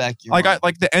 it's in the back of your like mind.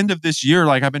 like the end of this year,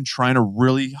 like I've been trying to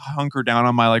really hunker down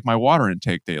on my water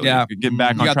intake daily. Yeah. Getting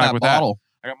back You on got track that with bottle.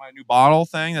 that. I got my new bottle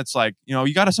thing. That's like,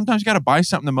 sometimes you gotta buy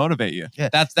something to motivate you.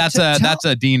 That's Tell- that's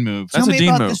a Dean move. Tell that's a me Dean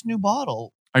about move. this new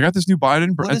bottle. I got this new bottle.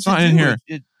 What It's does not it in do?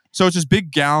 here. So it's this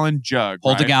big gallon jug.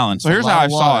 Hold a right? gallon. So here's a lot how I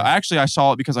of saw water. it. Actually, I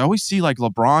saw it because I always see like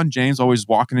LeBron James always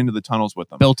walking into the tunnels with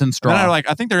them. Built-in And straw. then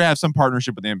I think they have some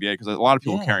partnership with the NBA because a lot of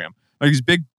people Yeah. carry them. Like these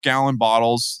big gallon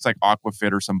bottles. It's like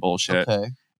Aquafit or some bullshit. Okay.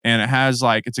 And it has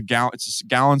like it's a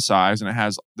gallon size, and it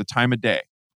has the time of day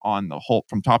on the whole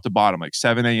from top to bottom, like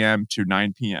 7 a.m. to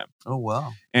 9 p.m. Oh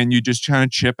wow. And you just try to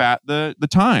chip at the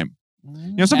time. Some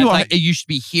And people it's like, you should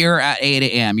be here at 8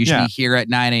 a.m. You should Yeah. be here at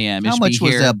 9 a.m. You How should much be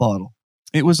was here. that bottle?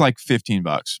 it was like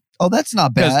 $15. Oh, that's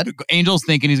not Because bad. Angel's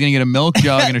thinking he's gonna get a milk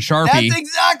jug and a Sharpie. That's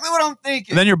exactly what I'm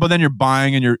thinking. And then you're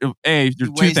buying, and you're two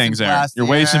wasting things there. plastic. You're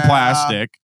wasting Yeah. plastic.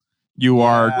 You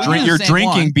are Yeah. We do the you're same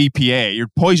drinking one. BPA. You're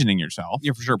poisoning yourself,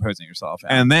 You're for sure posing yourself. Yeah.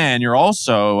 and then you're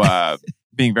also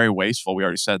being very wasteful. We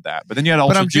already said that, but then you had to but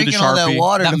also I'm do the drinking all that Sharpie.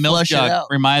 water that to milk flush it jug out.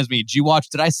 reminds me. Did you watch?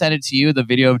 Did I send it to you? The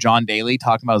video of John Daly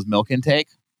talking about his milk intake.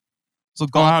 So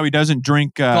Oh, how he doesn't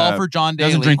drink golfer John Daly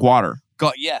doesn't drink water.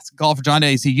 Golf for John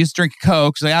Days. He used to drink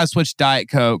Coke. So I switched Diet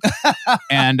Coke.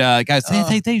 And guys,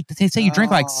 they say you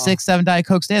drink like 6-7 Diet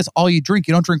Cokes a day. That's all you drink.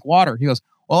 You don't drink water. He goes,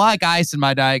 well, I like ice in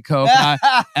my Diet Coke.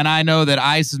 And I know that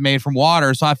ice is made from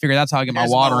water. So I figure that's how I get my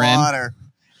water in.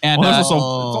 And well, it's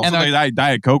also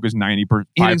Diet Coke is 95%.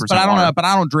 But I don't know. But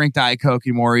I don't drink Diet Coke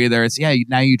anymore either. It's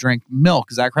now you drink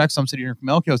milk. Is that correct? Some said you drink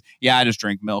milk. He goes, yeah, I just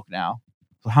drink milk now.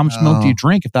 So how much milk do you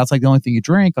drink? If that's like the only thing you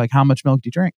drink, like how much milk do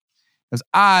you drink? Because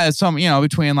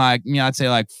between like I'd say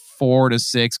like 4 to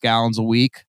 6 gallons a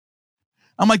week.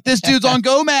 I'm like, this dude's on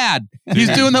Go Mad. He's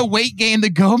doing the weight gain, the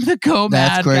Go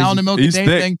Mad gallon of milk a day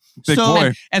thing. Big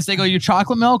boy. And so they go, you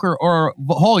chocolate milk or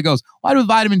whole? He goes, well, I do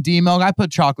vitamin D milk. I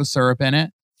put chocolate syrup in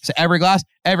it. So every glass.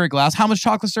 How much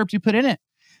chocolate syrup do you put in it?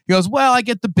 He goes, well, I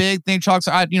get the big thing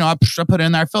chocolate. I put it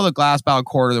in there. I fill the glass about a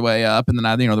quarter of the way up, and then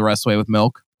I the rest of the way with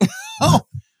milk. Oh,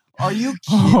 are you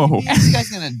kidding me? This guy's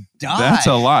gonna die. That's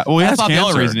a lot. Well, he has cancer. The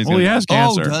only reason he has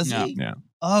cancer. Oh, does he? Yeah.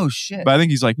 Oh shit. But I think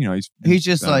he's like, he's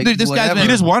just like, dude, this guy's he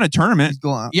just won a tournament. He's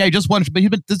going. Yeah, he just won. But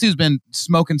this dude's been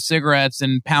smoking cigarettes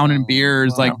and pounding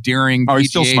beers like during he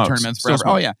still PGA smokes. tournaments forever.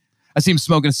 Oh yeah. I see him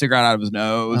smoking a cigarette out of his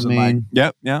nose.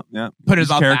 Yep. Put his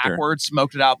mouth backwards,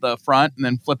 smoked it out the front, and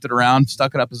then flipped it around,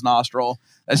 stuck it up his nostril.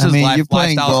 That's just you're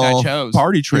playing lifestyle this golf, guy chose.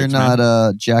 Party tricks. You're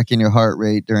not jacking your heart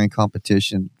rate during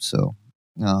competition, so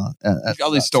no.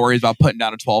 All these stories about putting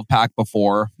down a 12-pack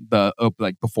before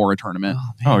before a tournament.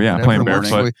 Playing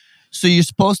barefoot. So you're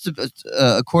supposed to,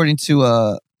 according to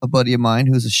a buddy of mine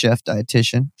who's a chef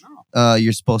dietitian,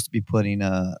 you're supposed to be putting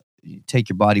take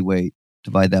your body weight,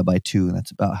 divide that by 2, and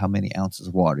that's about how many ounces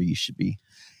of water you should be.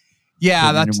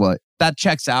 Yeah, that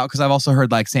checks out because I've also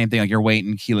heard like same thing, like your weight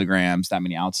in kilograms, that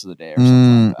many ounces a day or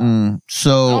something like that.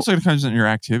 So it also depends on your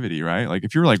activity, right? Like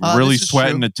if you're like really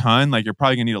sweating a ton, like you're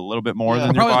probably gonna need a little bit more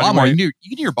than your body weight. You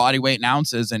can do your body weight in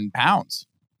ounces and pounds.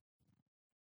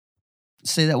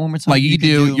 Say that one more time. Like you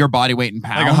do your body weight in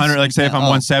pounds. Like 100. Like say if I'm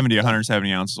 170,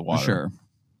 170 ounces of water. Sure.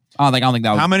 I don't think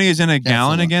that was. How many is in a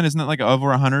gallon again? Isn't it like over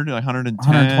 100, like 110?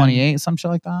 128, some shit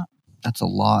like that. That's a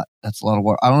lot. That's a lot of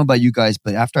water. I don't know about you guys,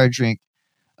 but after I drink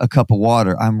a cup of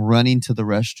water, I'm running to the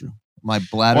restroom. My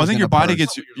bladder. Well, I think your body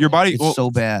gets It's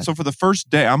so bad. So for the first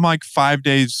day, I'm like 5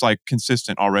 days like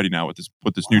consistent already now with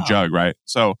this new jug, right?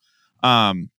 So,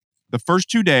 the first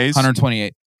 2 days,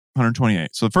 128.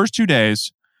 So the first 2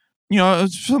 days,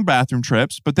 some bathroom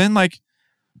trips, but then like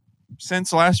since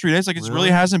the last 3 days, like it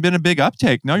really hasn't been a big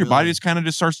uptake. No, your body just kind of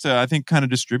just starts to, I think, kind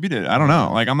of distribute it. I don't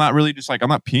know. Like I'm not really just like I'm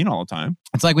not peeing all the time.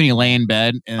 It's like when you lay in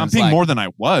bed and I'm peeing more than I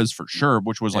was for sure,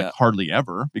 which was like hardly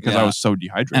ever because I was so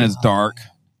dehydrated. And it's dark.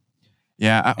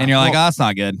 Yeah. And you're like, that's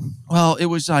not good. Well, it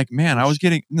was like, man, I was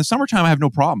getting in the summertime. I have no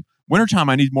problem. Wintertime,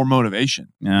 I need more motivation.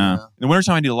 Yeah. In the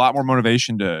wintertime, I need a lot more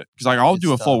motivation because like I'll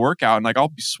do a full workout and like I'll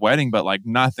be sweating, but like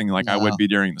nothing like I would be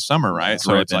during the summer, right?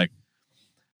 So it's like,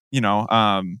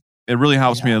 it really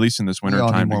helps me at least in this winter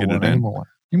time to get it in.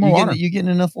 You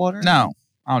getting enough water? No,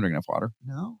 I don't drink enough water.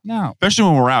 No. Especially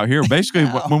when we're out here. Basically,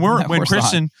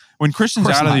 when Kristen's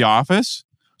out of the office.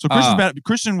 So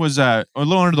Kristen was a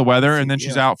little under the weather, and then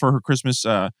she's out for her Christmas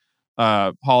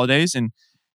holidays. And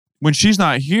when she's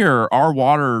not here, our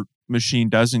water machine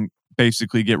doesn't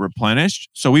basically get replenished.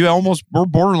 So we're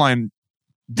borderline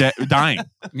dying.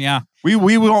 Yeah, we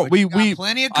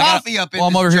plenty of coffee up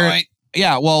in this joint.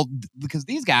 Yeah, well, because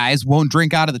these guys won't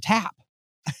drink out of the tap.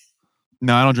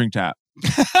 No, I don't drink tap.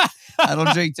 I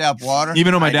don't drink tap water.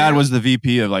 Even though my dad was the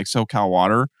VP of like SoCal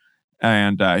Water,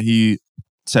 and he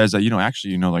says that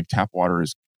actually like tap water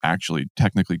is actually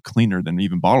technically cleaner than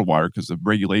even bottled water because the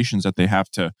regulations that they have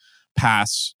to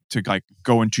pass to like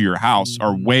go into your house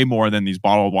are way more than these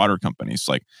bottled water companies.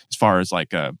 Like as far as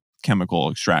like chemical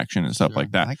extraction and stuff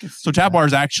like that. So tap water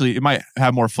is actually it might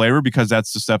have more flavor because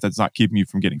that's the stuff that's not keeping you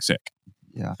from getting sick.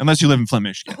 Yeah, unless you live in Flint,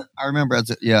 Michigan. I remember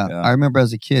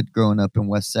as a kid growing up in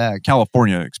West Sag,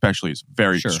 California especially is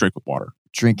very strict with water.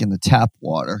 Drinking the tap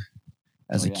water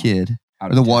as a kid,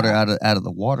 or the water out of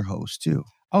the water hose too.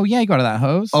 Oh yeah, you go to that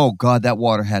hose. Oh god, that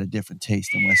water had a different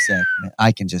taste in West Sag. Man,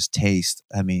 I can just taste.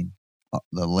 I mean,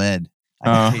 the lead.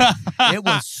 It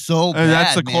was so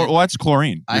bad. That's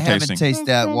chlorine. I haven't tasted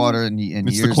that water in years.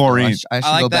 It's the chlorine. I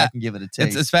should go back and give it a taste.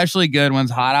 It's especially good when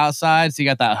it's hot outside, so you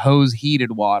got that hose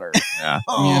heated water. Yeah,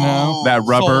 that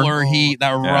rubber solar heat,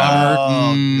 that rubber.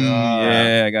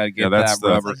 Yeah, I gotta get that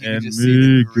rubber in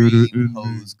me. Green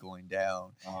hose going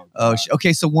down.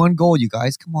 Okay. So one goal, you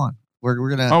guys, come on. We're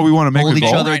gonna. We want to make hold a goal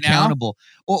each other accountable,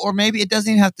 or maybe it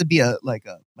doesn't even have to be a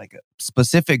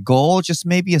specific goal. Just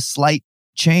maybe a slight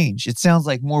change. It sounds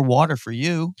like more water for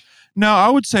you. No, I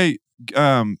would say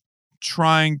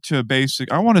trying to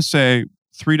I want to say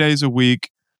 3 days a week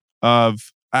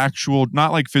of actual,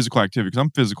 not like physical activity, because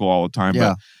I'm physical all the time, Yeah.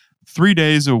 but 3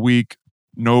 days a week,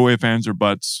 no ifs, ands, or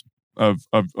buts of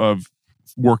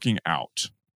working out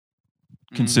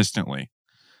consistently.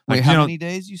 Wait, Like, how you know, many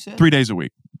days you said? 3 days a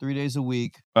week 3 days a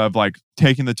week. of like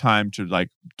taking the time to like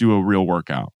do a real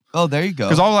workout. Oh, there you go.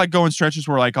 Because I'll like go in stretches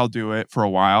where like I'll do it for a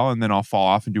while and then I'll fall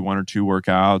off and do 1 or 2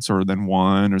 workouts or then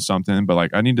 1 or something. But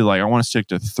like I want to stick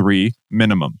to 3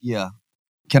 minimum. Yeah.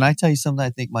 Can I tell you something I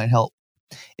think might help?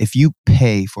 If you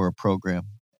pay for a program.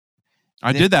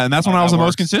 I did that, and that's when I was that the most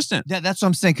works. consistent. Yeah, that's what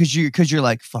I'm saying. Because you're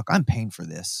like, fuck, I'm paying for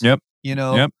this. Yep. You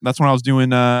know. Yep, that's when I was doing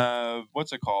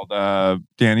what's it called,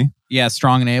 Danny? Yeah,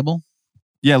 Strong and Able.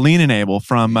 Yeah, Lean and Able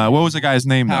from what was the guy's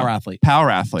name? Power though? Athlete.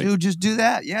 Power Athlete. Dude, just do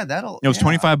that. Yeah, that'll. It was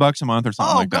 $25 a month or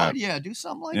something Oh like God, that. yeah, do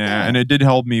something like Yeah, that. and it did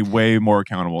help me way more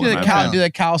accountable. Do than the I've Cal, been. do the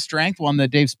Cal Strength one that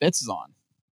Dave Spitz is on.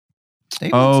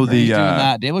 Dave Oh, looks the great. He's doing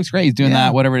that. Dave looks great. He's doing Yeah.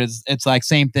 that. Whatever it is. It's like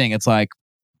same thing. It's like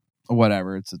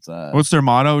whatever. It's What's their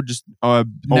motto? Just always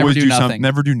do do something. nothing.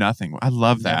 Never do nothing. I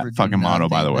love that Never do fucking motto,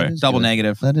 by the nothing. way. That is double good.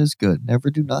 negative. That is good. Never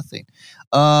do nothing.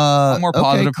 I'm a more okay,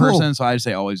 positive cool. person, so I just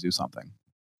say always do something.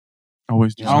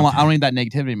 Always do I don't. something. I don't need that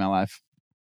negativity in my life.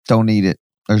 Don't need it.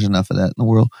 There's enough of that in the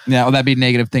world. Yeah, well, that'd be a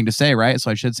negative thing to say, right?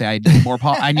 So I should say I need more.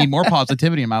 I need more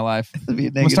positivity in my life. That'd be a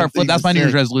I'm gonna negative start flip. thing That's to my New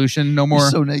Year's say. resolution. No You're more.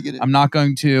 so negative. I'm not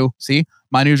going to see.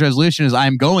 My New Year's resolution is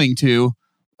I'm going to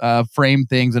frame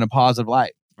things in a positive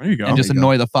light There you go. and just There you go.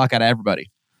 annoy the fuck out of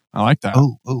everybody. I like that.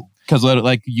 Oh. Because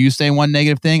like you say one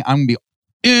negative thing, I'm gonna be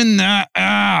in that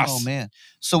ass. Oh man.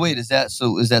 So wait, is that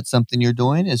something you're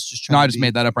doing? Is just trying No, to I just be-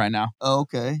 made that up right now. Oh,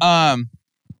 okay.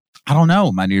 I don't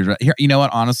know. My New Year's here. You know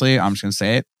what? Honestly, I'm just gonna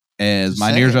say it. Is Just my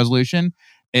say New Year's it. resolution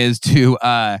is to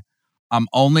I'm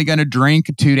only gonna drink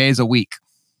 2 days a week.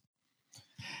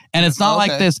 And it's not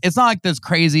like Okay. this. It's not like this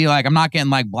crazy. Like I'm not getting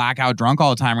like blackout drunk all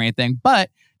the time or anything. But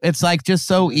it's like just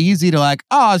so easy to like,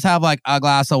 oh, I'll just have like a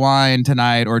glass of wine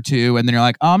tonight or 2, and then you're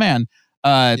like, oh man,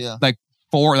 Yeah. like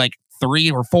 3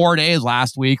 or 4 days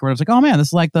last week where it's like, oh man, this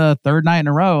is like the 3rd night in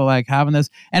a row, like having this,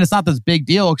 and it's not this big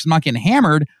deal because I'm not getting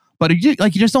hammered, but you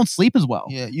just don't sleep as well.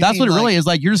 Yeah, you That's what mean it really like- is.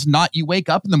 Like you're just not. You wake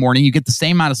up in the morning, you get the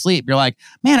same amount of sleep. You're like,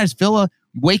 man, I just feel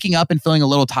waking up and feeling a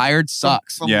little tired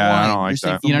sucks. From Yeah, I wine. don't like You're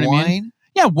saying that. from You know what I wine?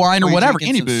 Yeah, wine or you whatever, drinking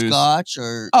any some booze. Scotch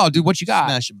or Oh, dude, what you got?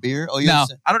 smash a beer? Oh, you No,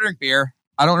 I don't drink beer.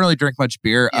 I don't really drink much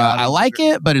beer. Yeah, I I don't like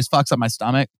drink it, but it fucks up my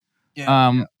stomach.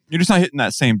 Yeah, You're just not hitting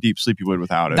that same deep sleep you would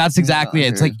without it. That's exactly Yeah,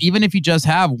 it. It's I like even if you just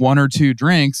have 1 or 2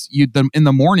 drinks, in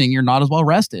the morning you're not as well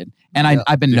rested. And Yeah.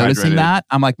 I've been noticing Dehydrated. that.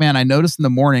 I'm like, man, I noticed in the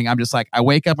morning. I'm just like, I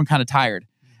wake up, I'm kind of tired,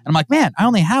 and I'm like, man, I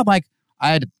only had I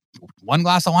had 1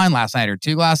 glass of wine last night or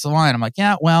 2 glasses of wine. I'm like,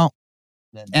 yeah, well,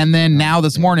 and then now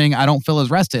this morning I don't feel as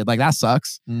rested. Like that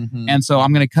sucks. Mhm. And so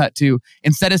I'm going to cut to,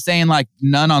 instead of saying like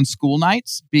none on school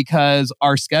nights, because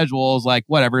our schedule is like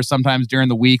whatever, sometimes during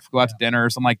the week, go out to dinner or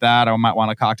something like that. I might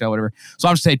want a cocktail, whatever. So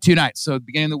I'm just saying 2 nights. So at the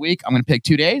beginning of the week, I'm going to pick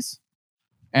 2 days.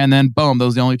 And then boom,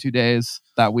 those are the only 2 days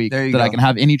that week There you that I go. can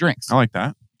have any drinks. I like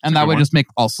that. And a that good would one. just make,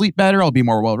 I'll sleep better. I'll be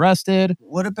more well rested.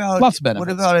 What about Lots of benefits.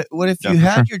 What about it? What if Yeah, you for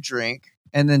had sure. your drink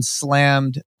and then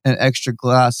slammed an extra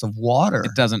glass of water?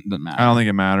 It doesn't matter. I don't think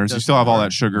it matters. You Doesn't still have all matter.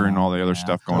 that sugar and all the other Yeah.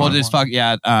 stuff going Well, on. it just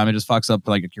it just fucks up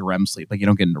like your REM sleep. Like you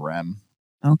don't get into REM.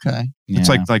 Okay. It's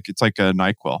Yeah. like it's like a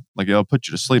NyQuil. Like it'll put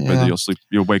you to sleep, Yeah. but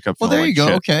you'll wake up. Well, feeling there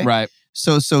you like go. shit. Okay. right.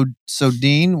 So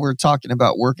Dean, we're talking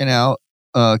about working out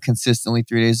consistently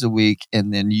 3 days a week,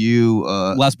 and then you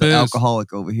Less the booze.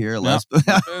 alcoholic over here, less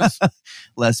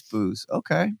less booze.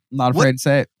 Okay. Not What- afraid to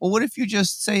say it. Well, what if you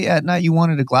just say at night you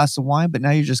wanted a glass of wine, but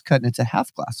now you're just cutting it to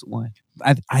half glass of wine?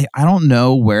 I don't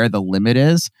know where the limit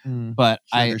is, but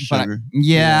Sugar.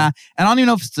 yeah. Yeah. And I don't even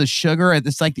know if it's the sugar.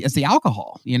 It's like it's the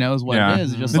alcohol. You know, is what Yeah. it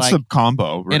is. It's just It's like a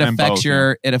combo. it and affects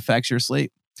both, it affects your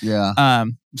sleep. Yeah.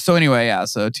 So anyway, yeah.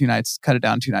 So 2 nights, cut it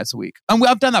down 2 nights a week. And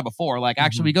I've done that before. Like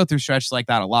actually, Mm-hmm. we go through stretches like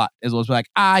that a lot. Is we'll be like,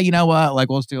 you know what? Like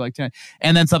we'll just do like 2 nights.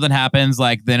 And then something happens.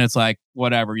 Like then it's like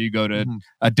whatever. You go to Mhm.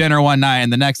 a dinner one night,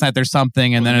 and the next night there's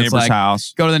something, and Go to then the it's neighbor's like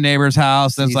house. go to the neighbor's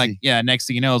house. And it's like, Easy. yeah. Next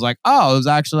thing you know, it's like, oh, it was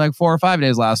actually like 4 or 5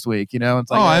 days last week. You know, it's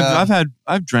like,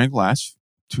 I've drank last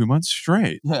 2 months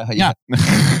straight. Yeah.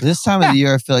 This time of the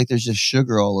year, I feel like there's just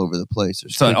sugar all over the place.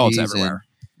 There's so it's cookies everywhere.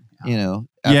 And, you know,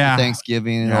 after Yeah.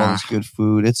 Thanksgiving and all Yeah. this good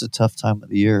food, it's a tough time of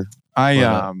the year. I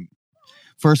But,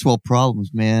 First world problems,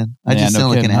 man. I Yeah, just no sound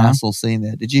like an kidding, huh? asshole saying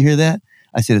that. Did you hear that?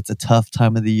 I said it's a tough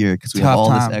time of the year because we have Tough all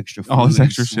time. this extra food. All this and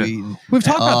extra shit. sweet and- We've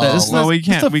talked about this. This is well, we this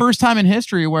can't- is the first time in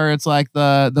history where it's like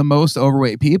the most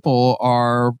overweight people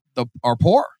are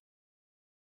poor.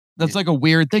 That's like a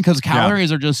weird thing because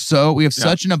calories are just so we have Yeah.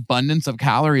 such an abundance of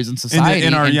calories in society.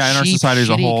 in our and society as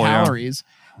a shitty whole, yeah. calories.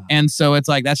 And so it's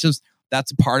like that's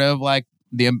a part of like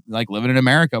the like living in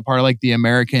America, part of like the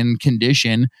American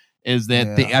condition is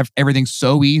that everything's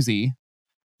so easy.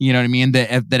 You know what I mean?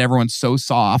 That everyone's so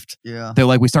soft. Yeah. That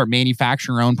like we start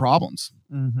manufacturing our own problems.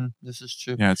 Mm-hmm. This is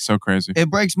true. Yeah, it's so crazy.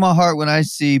 It breaks my heart when I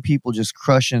see people just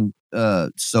crushing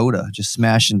soda, just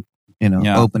smashing,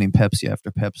 opening Pepsi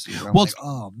after Pepsi. I'm Well, like,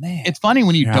 oh man, it's funny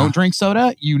when you don't drink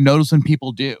soda, you notice when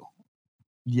people do.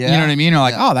 Yeah. You know what I mean? You're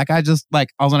like, oh, that guy just like,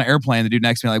 I was on an airplane. The dude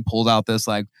next to me like pulls out this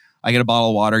like, I get a bottle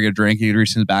of water, get a drink, he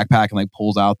reaches in his backpack and like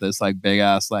pulls out this like big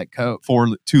ass like Coke.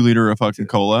 2 liter of fucking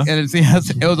cola. And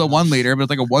it was a 1 liter, but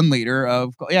it's like a 1 liter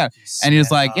of And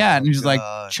he's like, and he's like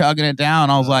chugging it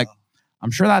down. I was like, I'm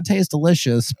sure that tastes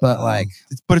delicious, but like,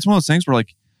 but it's one of those things where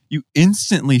like you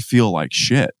instantly feel like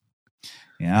shit.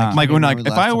 Yeah. Like when like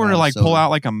if I were to like pull out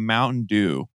like a Mountain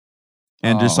Dew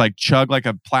and just like chug like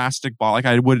a plastic ball like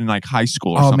I would in like high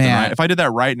school or something. Man. Right? If I did that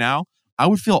right now, I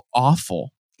would feel awful.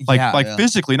 Like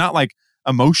physically, not like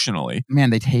emotionally.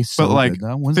 Man, they taste so like good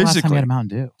though. When's the last time you had a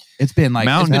Mountain Dew? It's been like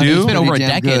Mountain Dew. It's been over a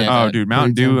decade. Oh, dude,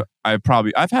 Mountain Dew. I've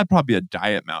had probably a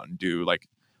diet Mountain Dew like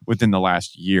within the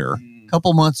last year. A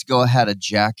couple months ago, I had a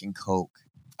Jack and Coke.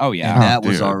 Oh yeah, and that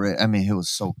was already. I mean, it was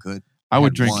so good. I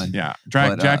would drink. Jack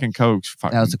and Coke's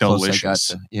fucking that was the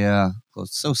delicious.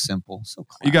 Close. So simple. So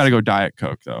classic. You got to go Diet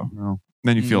Coke though. No.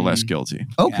 Then you feel less guilty.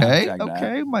 Okay,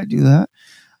 might do that.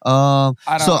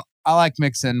 I like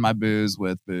mixing my booze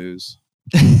with booze.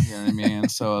 You know what I mean?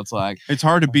 So it's like it's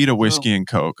hard to beat a whiskey and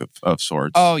Coke of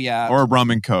sorts. Oh yeah, or a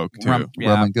rum and Coke too.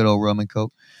 Good old rum and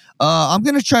Coke. I'm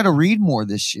gonna try to read more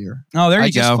this year. Oh, there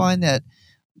you go. I just find that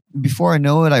before I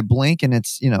know it, I blink and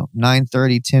it's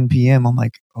 9:30, 10 p.m. I'm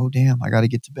like, oh damn, I got to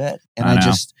get to bed, and I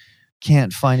just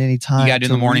can't find any time. You got to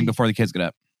do in the morning before the kids get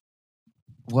up.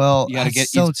 Well, you got to get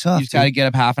so tough. You just got to get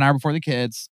up half an hour before the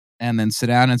kids, and then sit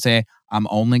down and say, I'm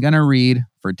only gonna read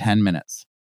for 10 minutes.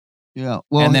 Yeah.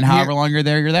 Well, and then however long you're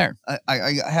there, you're there.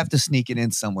 I have to sneak it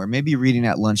in somewhere. Maybe reading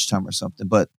at lunchtime or something.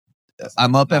 But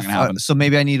I'm up at 5, so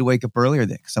maybe I need to wake up earlier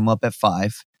then because I'm up at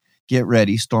 5. Get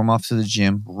ready, storm off to the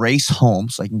gym, race home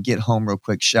so I can get home real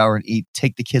quick, shower and eat,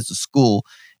 take the kids to school,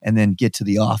 and then get to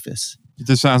the office. It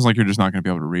just sounds like you're just not going to be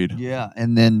able to read. Yeah,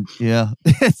 and then you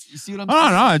see what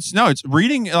I'm saying? No, it's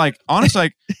reading. Like honestly,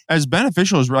 like as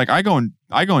beneficial as like I go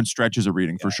in stretches of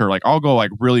reading for sure. Like I'll go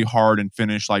like really hard and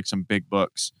finish like some big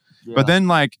books, but then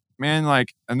like man,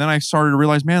 like and then I started to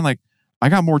realize, man, like I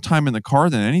got more time in the car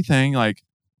than anything. Like,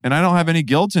 and I don't have any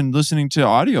guilt in listening to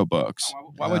audiobooks.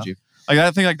 Why would you? Like I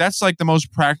think like that's like the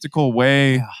most practical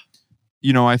way.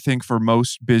 Yeah. I think for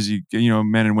most busy,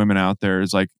 men and women out there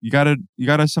is like, you gotta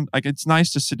it's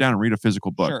nice to sit down and read a physical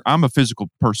book. Sure. I'm a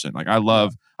physical person. Like I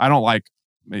don't like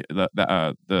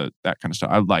that kind of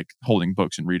stuff. I like holding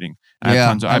books and reading. I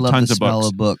have tons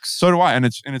of books. So do I. And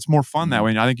it's more fun that way.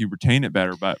 And I think you retain it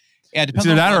better, but it depends it's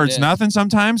either that or it's nothing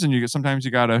sometimes. And sometimes you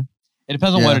gotta, it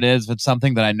depends on what it is. If it's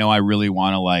something that I know I really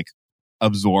want to like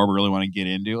absorb or really want to get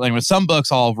into, like with some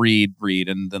books I'll read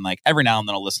and then like every now and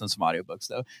then I'll listen to some audiobooks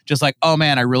though, just like, oh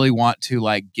man, I really want to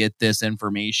like get this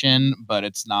information, but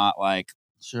it's not like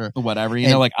whatever,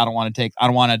 like I don't want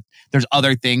to there's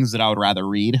other things that I would rather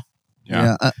read.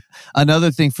 Another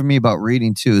thing for me about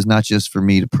reading too is not just for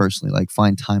me to personally like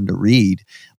find time to read,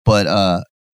 but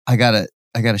I gotta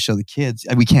show the kids.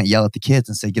 We can't yell at the kids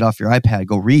and say, get off your iPad,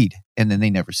 go read, and then they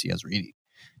never see us reading.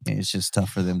 It's just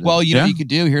tough for them to. Well, you know what you could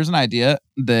do? Here's an idea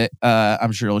that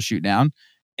I'm sure you'll shoot down.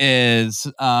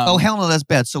 Is oh hell no, that's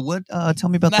bad. So what? Tell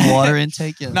me about the water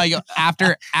intake. Yeah. No,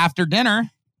 after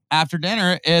dinner,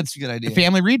 it's a good idea.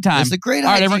 Family read time. It's a great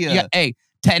idea. Hey,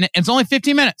 10. It's only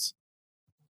 15 minutes.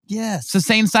 Yes.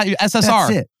 Sustained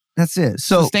SSR. That's it.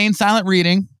 So sustained silent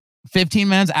reading. 15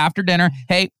 minutes after dinner.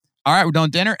 Hey. All right, we're done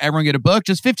dinner. Everyone get a book.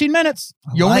 Just 15 minutes.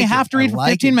 You only have to read for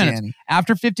 15 minutes. Danny.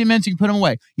 After 15 minutes, you can put them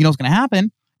away. You know what's going to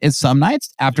happen? Is some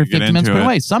nights after 15 minutes put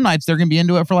away. Some nights they're going to be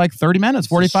into it for like 30 minutes,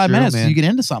 45 minutes. So you get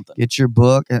into something. Get your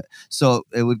book. So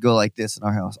it would go like this in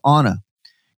our house. Anna,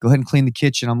 go ahead and clean the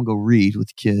kitchen. I'm going to go read with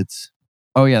the kids.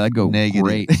 Oh yeah, that'd go negative.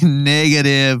 Great.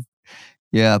 Negative.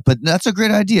 Yeah, but that's a great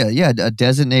idea. Yeah, a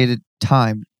designated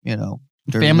time,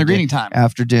 family reading time.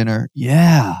 After dinner.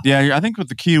 Yeah. Yeah, I think with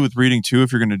the key with reading too,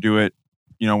 if you're going to do it,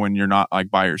 when you're not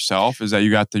like by yourself, is that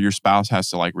your spouse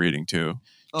has to like reading too.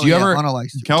 Do you ever?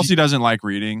 Kelsey doesn't like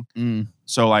reading,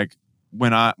 so like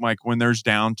when there's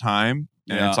downtime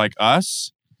and it's like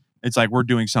us, it's like we're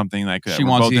doing something like that. She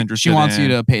wants you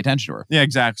to pay attention to her. Yeah,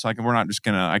 exactly. So, like we're not just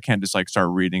I can't just like start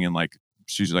reading and like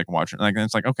she's like watching. Like and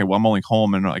it's like okay, well I'm only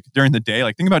home and like during the day.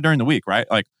 Like think about during the week, right?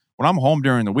 Like when I'm home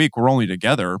during the week, we're only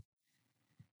together.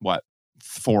 What?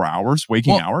 4 hours,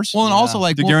 waking hours. Well, and also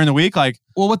like during the week, like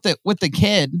with the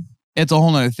kid. it's a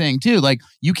whole other thing too. Like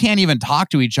you can't even talk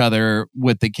to each other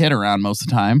with the kid around most of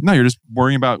the time. No, you're just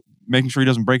worrying about making sure he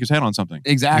doesn't break his head on something.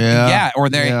 Exactly. Yeah. Yeah. Or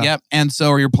they're, Yeah. yep. And so,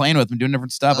 or you're playing with him, doing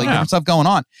different stuff, like Yeah. different stuff going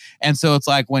on. And so it's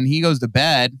like when he goes to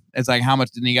bed, it's like, how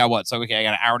much did he got? What? So, okay, I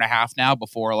got an hour and a half now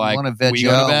before like want to veg we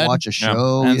go to out, bed. watch a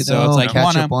show, And you so know, it's like, catch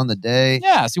wanna- up on the day.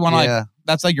 Yeah. So you want to Yeah. like,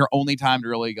 that's like your only time to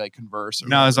really like converse. Or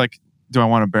Now it's whatever. like, do I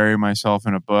want to bury myself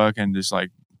in a book and just like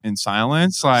in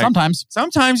silence? Like Sometimes.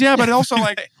 yeah, but also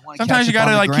like I wanna sometimes catch you up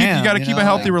on gotta the like gram, you gotta you keep know, a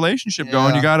healthy like- relationship Yeah.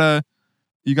 going. You gotta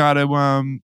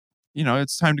you know,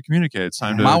 it's time to communicate. It's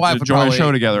time to, My wife to would enjoy a probably-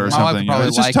 show together or my wife would something. You know, probably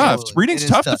it's just like tough. it. Reading's It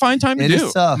is tough to tough. find time to It do.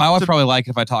 is tough. my wife probably like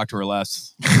if I talk to her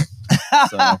less.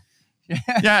 So Yeah,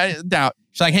 I doubt.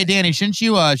 she's like, hey, Danny, shouldn't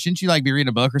you like be reading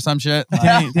a book or some shit?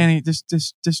 Danny, just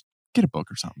get a book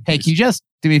or something. Hey, can you just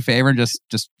do me a favor and just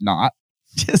not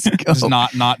Just go. just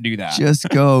not do that? Just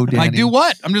go, Danny. Like, do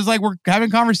what? I'm just like, we're having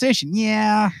a conversation.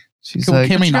 Yeah. She's Can- like,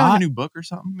 can we You got not? a new book or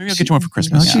something? Maybe I'll get you one for don't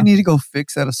Christmas. you need to go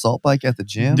fix that assault bike at the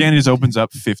gym? Danny just opens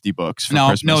up 50 books for No,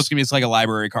 Christmas. it's gonna be like a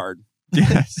library card.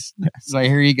 yes. It's like,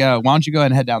 here you go. Why don't you go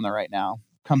ahead and head down there right now?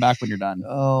 Come back when you're done.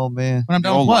 Oh man. When I'm The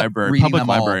done old with what? library, Reading public them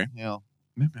all. library. Yeah.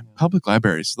 Public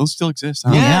libraries, those still exist.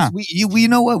 Huh? Yeah. Yes, we you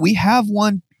know what? We have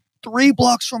one 3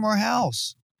 blocks from our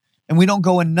house, and we don't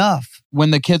go enough.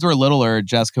 When the kids were littler,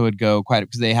 Jessica would go quite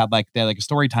because they had like a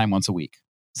story time once a week.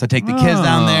 So take the kids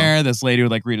down Oh. there. This lady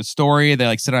would like read a story. They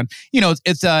like sit on. You know,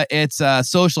 it's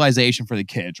socialization for the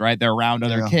kids, right? They're around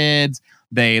other Yeah. kids.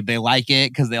 They like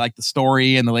it because they like the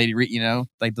story and the lady read. You know,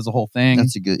 like there's a whole thing.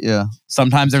 That's a good. Yeah.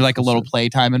 Sometimes there's like a little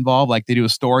playtime involved. Like they do a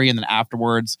story and then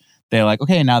afterwards they're like,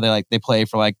 okay, now they play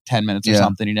for like 10 minutes or Yeah.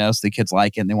 something, you know, so the kids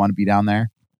like it and they want to be down there.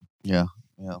 Yeah.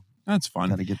 That's fun.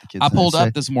 Got to get the kids. I there. pulled Say-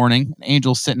 up this morning,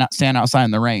 Angel's standing outside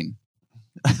in the rain.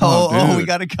 Oh, we dude.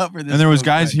 got to cover this. And there was real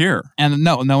guys quick. here. And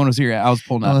no one was here yet. I was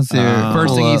pulling up. Let's see here. First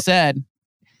Pull thing he up. said,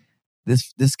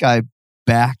 This guy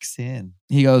backs in.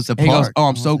 he goes, The "Oh, park.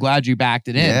 I'm so glad you backed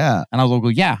it in." Yeah. And I was like,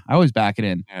 well, yeah, I always back it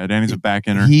in. Yeah, Danny's a back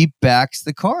inner. He backs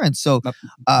the car, and so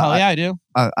Hell yeah, I do.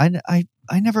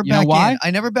 I never You know back why? in.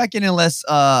 I never back in unless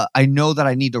I know that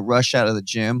I need to rush out of the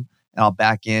gym, and I'll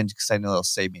back in because I know it'll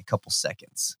save me a couple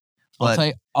seconds.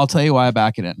 But I'll tell you why I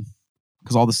back it in.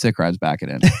 Because all the sick rides back it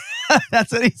in.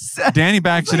 that's what he said. Danny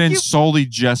backs it in solely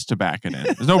just to back it in.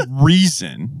 There's no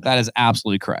reason. That is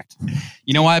absolutely correct.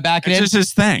 You know why I back it It's in? just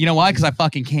his thing. You know why? Because I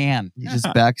fucking can. He just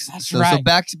backs. That's so right.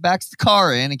 backs the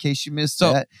car in case you missed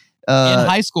So, that. In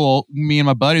high school, me and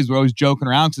my buddies were always joking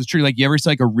around because it's true. Like, you ever see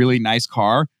like a really nice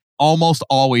car? Almost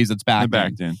always it's They're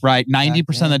backed in. backed in. Right,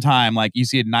 90% of the time, like you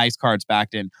see a nice car, it's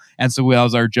backed in. And so that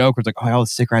was our joke. It's like, oh, all the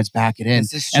sick rides back it in.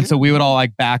 This is And so true. we would all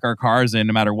like back our cars in,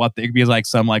 no matter what. It could be like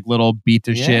some like little beat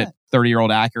to shit Yeah. 30-year-old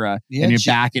Acura, Yeah, and you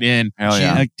G- back it in. Hell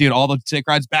yeah. Like, dude, all the sick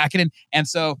rides back it in. And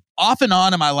so off and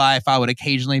on in my life, I would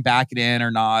occasionally back it in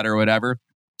or not or whatever.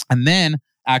 And then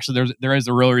actually, there is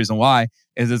a real reason why.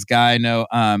 Is this guy I know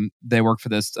they work for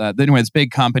this this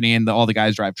big company and all the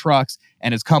guys drive trucks,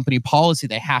 and his company policy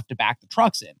they have to back the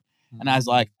trucks in. And I was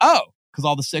like, oh, because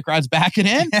all the sick rides back it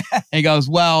in. And he goes,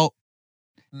 well,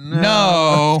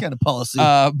 no. It's kind of policy.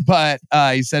 but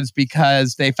he said it's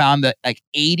because they found that like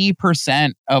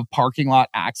 80% of parking lot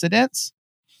accidents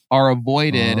are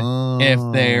avoided if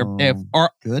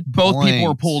good both people were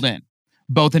point. pulled in,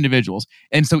 both individuals.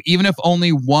 And so even if only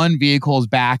one vehicle is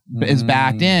backed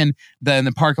in, then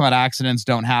the parking lot accidents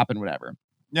don't happen, whatever.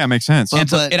 Yeah, it makes sense. But- And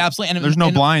so it absolutely, and There's no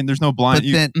blind. There's no blind.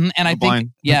 But then, and I no think,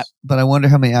 blind. yeah, but I wonder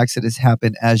how many accidents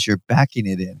happen as you're backing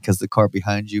it in because the car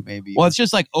behind you maybe. well, it's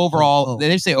just like overall, Oh,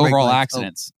 they say brake overall lights.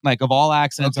 accidents, like of all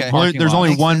accidents, Okay. of Well, parking there's lots. only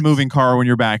Makes one sense. moving car when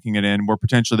you're backing it in, where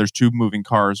potentially there's two moving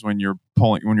cars when you're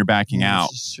backing out.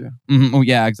 This is true. Mhm. Oh,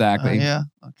 yeah, exactly. Yeah.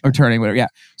 Okay. Or turning, whatever. Yeah.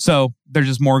 So there's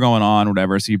just more going on,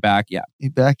 whatever. So you back, yeah.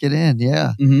 You back it in.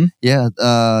 Yeah. Mm-hmm. Yeah.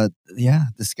 Yeah.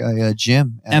 This guy,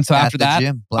 Jim. And so after the that,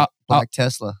 Jim, Black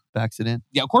Tesla backs it in.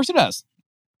 Yeah, of course it does.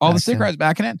 All the Backs stick in. rides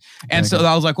backing in. And Back so in.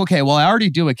 I was like, okay, well, I already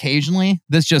do occasionally.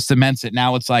 This just cements it.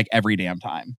 Now it's like every damn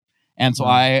time. And so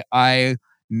Mhm. I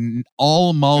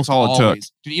almost That's all it took.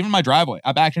 always, dude, even my driveway,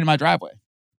 I backed into my driveway.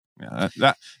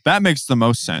 Yeah, that makes the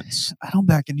most sense. I don't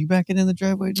back it. You back it in the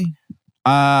driveway, Dean?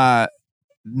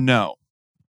 No,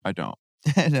 I don't.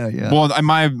 No, yeah. Well,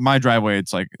 my driveway,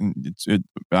 it's like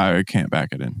I can't back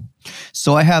it in.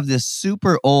 So I have this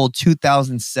super old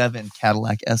 2007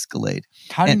 Cadillac Escalade.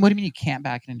 What do And- you mean you can't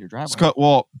back it into your driveway?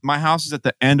 Well, my house is at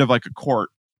the end of like a court,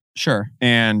 Sure.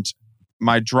 and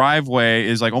my driveway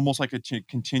is like almost like a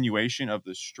continuation of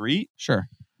the street. Sure.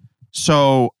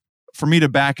 So for me to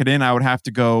back it in, I would have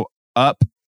to go up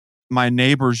my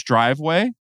neighbor's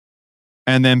driveway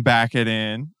and then back it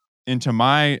in into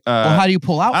my. Well, how do you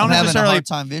pull out? I don't I'm having a necessarily- hard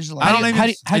time visualizing. I don't even. how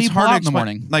do you it's pull hard to out in the explain.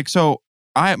 morning? Like so,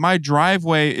 my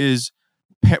driveway is.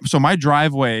 So my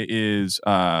driveway is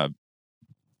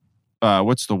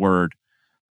what's the word?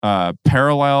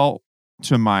 Parallel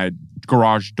to my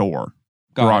garage door.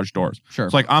 Got it. Garage doors. Sure.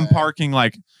 It's like I'm parking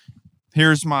like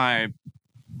here's my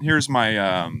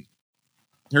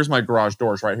garage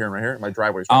doors right here and right here. My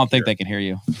driveway's right I don't think here. they can hear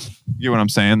you. You get what I'm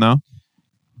saying though?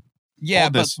 Yeah,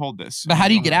 Hold this. but how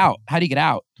do you get out? How do you get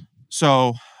out?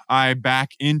 So I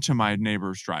back into my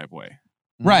neighbor's driveway.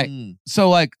 Right. Mm.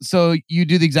 So you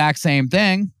do the exact same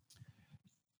thing.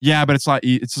 Yeah, but it's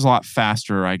a lot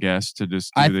faster, I guess, to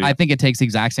just do I think it takes the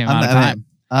exact same amount of time.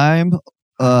 I'm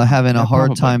having a Yeah, hard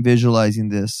probably. time visualizing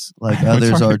this, like It's others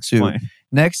hard to are too. explain.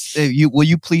 Next, will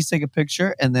you please take a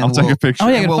picture and then I'll take a picture. Oh,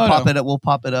 yeah, and get a we'll photo. pop it up. We'll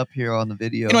pop it up here on the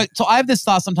video. You know, so I have this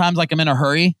thought sometimes, like I'm in a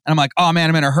hurry, and I'm like, oh man,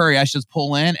 I'm in a hurry. I should just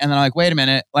pull in, and then I'm like, wait a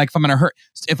minute, like if I'm in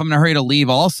a hurry to leave,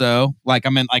 also, like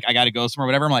I'm in, like I got to go somewhere,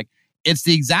 whatever. I'm like, it's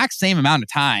the exact same amount of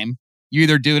time. You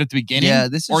either do it at the beginning, Yeah,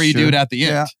 this is or you do true. it at the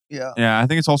end. Yeah. Yeah, I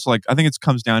think it's also like it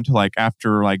comes down to like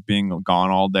after like being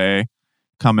gone all day,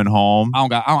 coming home. I don't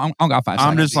got 5 seconds.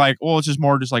 I'm just like, well, it's just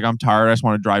more just like I'm tired. I just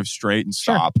want to drive straight and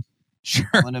Sure. stop. sure.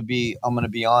 I'm gonna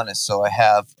be honest. So I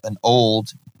have an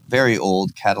very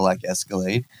old Cadillac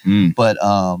Escalade, Mm. but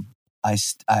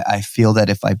I feel that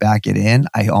if I back it in,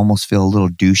 I almost feel a little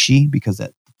douchey because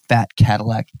that fat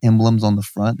Cadillac emblems on the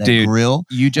front, that Dude, grill.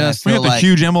 You just We feel have the like-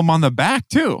 huge emblem on the back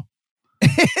too.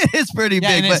 It's pretty yeah,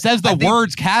 big, and but it says the I think-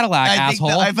 words Cadillac, I think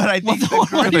asshole. but I think What the the-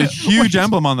 We have grill, a huge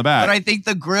emblem on the back. but I think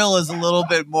the grill is a little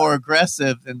bit more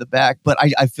aggressive in the back. But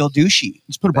I feel douchey.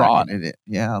 just put a bra on. backing it.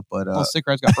 Yeah, but Well,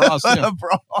 cigarettes got bras too. a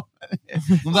bra.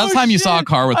 Last time you saw a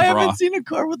car with I a bra. haven't seen a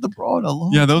car with the bra in a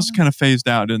long Yeah, those time. kind of phased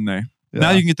out, didn't they?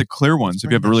 Now you can get the clear ones. Let's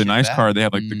If you have a bring really that nice shit car, back. they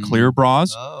have like the Mm. clear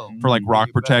bras Oh. for like Bring rock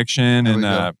it back. protection, There and we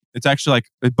go. it's actually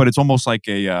like, but it's almost like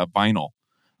a vinyl.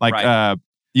 Like Right.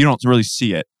 you don't really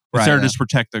see it. It's Right, there to yeah. just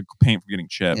protect the paint from getting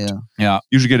chipped. Yeah.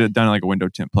 Usually get it done at like a window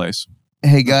tint place.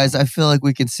 Hey guys, I feel like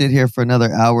we could sit here for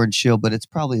another hour and chill, but it's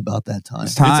probably about that time.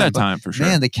 It's time. It's that time for sure.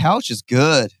 Man, the couch is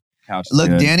good. Couch is Look,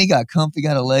 good. Danny got comfy,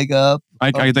 got a leg up.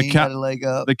 the got a leg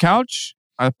up. the couch.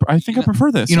 I think I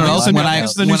prefer this. You know, I also like when it. I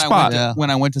This is the new when I spot. went to, when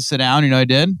I went to sit down, you know what I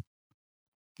did?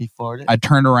 He farted. I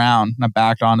turned around and I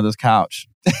backed onto this couch.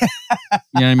 You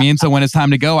know what I mean? So when it's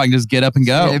time to go, I can just get up and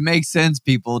go. It makes sense,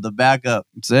 people, to back up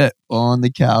That's it. on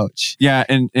the couch. Yeah,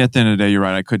 and at the end of the day, you're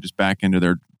right. I could just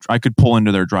I could pull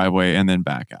into their driveway and then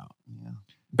back out. Yeah.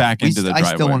 Back into the I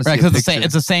driveway. still want to Right, see a because picture.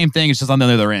 it's the same thing. It's just on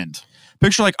the other end.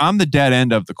 Picture like I'm the dead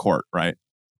end of the court, right?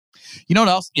 You know what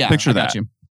else? Yeah, Picture I got that. you.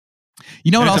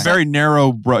 You know what And else? it's a very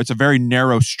narrow it's a very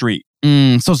narrow street.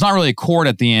 So it's not really a court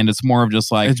at the end. It's more of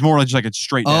just like It's more like just like a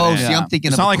straight dead Oh, end. see, Yeah. I'm thinking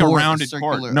It's of not like a court, rounded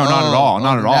circular. court. No, not at all.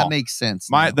 Not at all. That makes sense.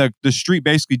 now. The street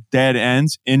basically dead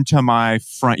ends into my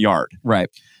front yard. right.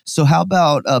 So how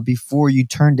about before you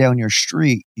turn down your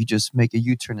street, you just make a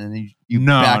U-turn and then you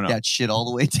No, back no. that shit all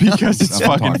the way down? Because it's That's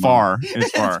what I'm fucking talking far.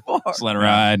 It's far. Just let it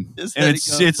ride. Just And let it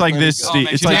it's- go. it's like Let it this go.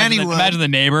 steep. It's like- Danny would. imagine the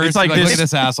neighbors. It's like look this- at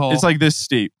this asshole. It's like this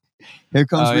steep. Here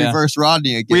comes Oh, yeah. reverse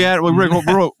Rodney again. We had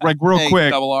real Hey,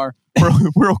 quick. double R.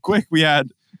 real quick.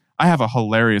 I have a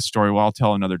hilarious story. Well, I'll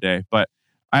tell another day. But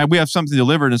we have something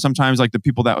delivered, and sometimes like the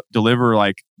people that deliver,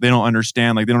 like they don't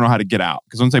understand, like they don't know how to get out.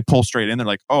 Because once they pull straight in, they're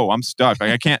like, "Oh, I'm stuck.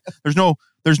 Like I can't."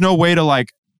 There's no way to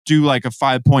like do like a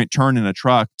 5-point turn in a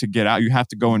truck to get out. You have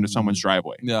to go into someone's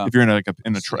driveway. Yeah. If you're in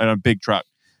a big truck.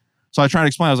 So I tried to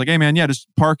explain. I was like, "Hey man, yeah, just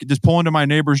pull into my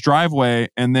neighbor's driveway,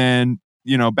 and then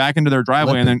back into their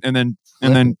driveway, Flip and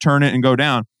then turn it and go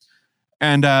down."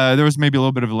 And there was maybe a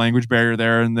little bit of a language barrier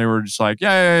there, and they were just like,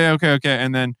 yeah, okay.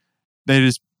 And then they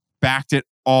just backed it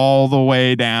all the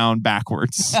way down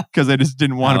backwards because they just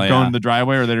didn't want Hell to go yeah. into the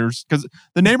driveway, or because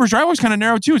the neighbor's driveway is kind of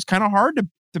narrow too. It's kind of hard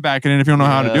to back it in if you don't know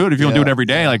how to do it. If you don't do it every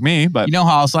day like me, but You know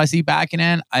how also I see backing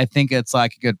in? I think it's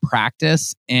like a good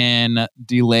practice in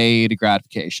delayed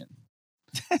gratification.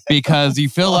 Because you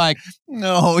feel like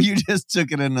No, you just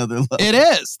took it another level. it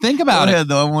is. Think about Go it. ahead,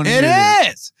 though. I want to It hear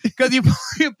this. is because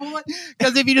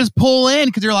because if you just pull in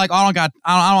because you're like, oh, I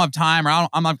don't have time, or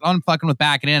I'm fucking with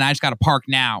backing in. I just got to park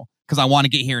now because I want to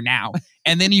get here now,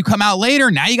 and then you come out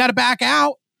later. Now you got to back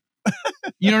out.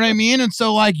 You know what I mean? And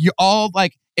so like you all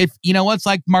like if you know what's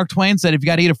like Mark Twain said, if you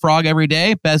got to eat a frog every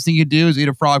day, best thing you do is eat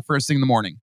a frog first thing in the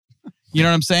morning. You know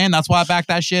what I'm saying? That's why I backed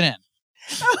that shit in.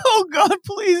 Oh God,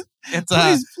 please, It's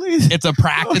a please. it's a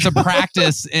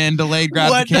practice in delayed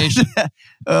What gratification. does that-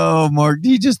 Oh, Mark,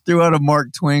 he just threw out a Mark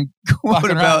Twain quote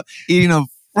Fucking about eating a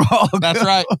frog. That's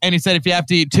right. And he said if you have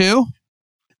to eat two,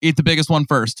 eat the biggest one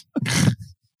first.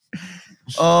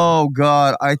 Oh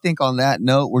God. I think on that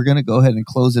note, we're gonna go ahead and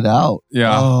close it out.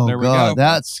 Yeah. Oh there we God, go.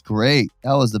 that's great.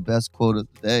 That was the best quote of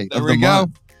the day. There of we the go.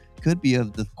 month. Could be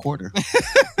of the quarter.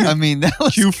 I mean, that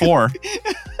was Q4.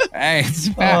 Hey, it's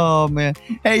bad. Oh man.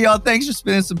 Hey y'all, thanks for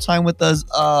spending some time with us.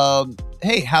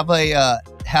 Hey, have a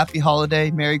happy holiday,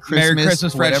 Merry Christmas,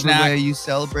 Christmas, Fred whatever Schnack. way you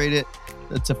celebrate it.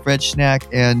 It's a Fred Schnack,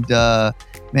 and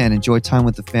man, enjoy time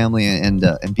with the family and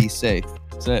be safe.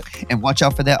 That's it. And watch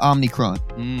out for that Omicron.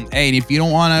 Hey, and if you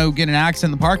don't want to get an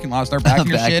accident in the parking lot, start backing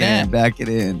your Back shit it in. Back it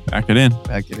in. Back it in.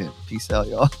 Back it in. Peace out,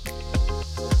 y'all.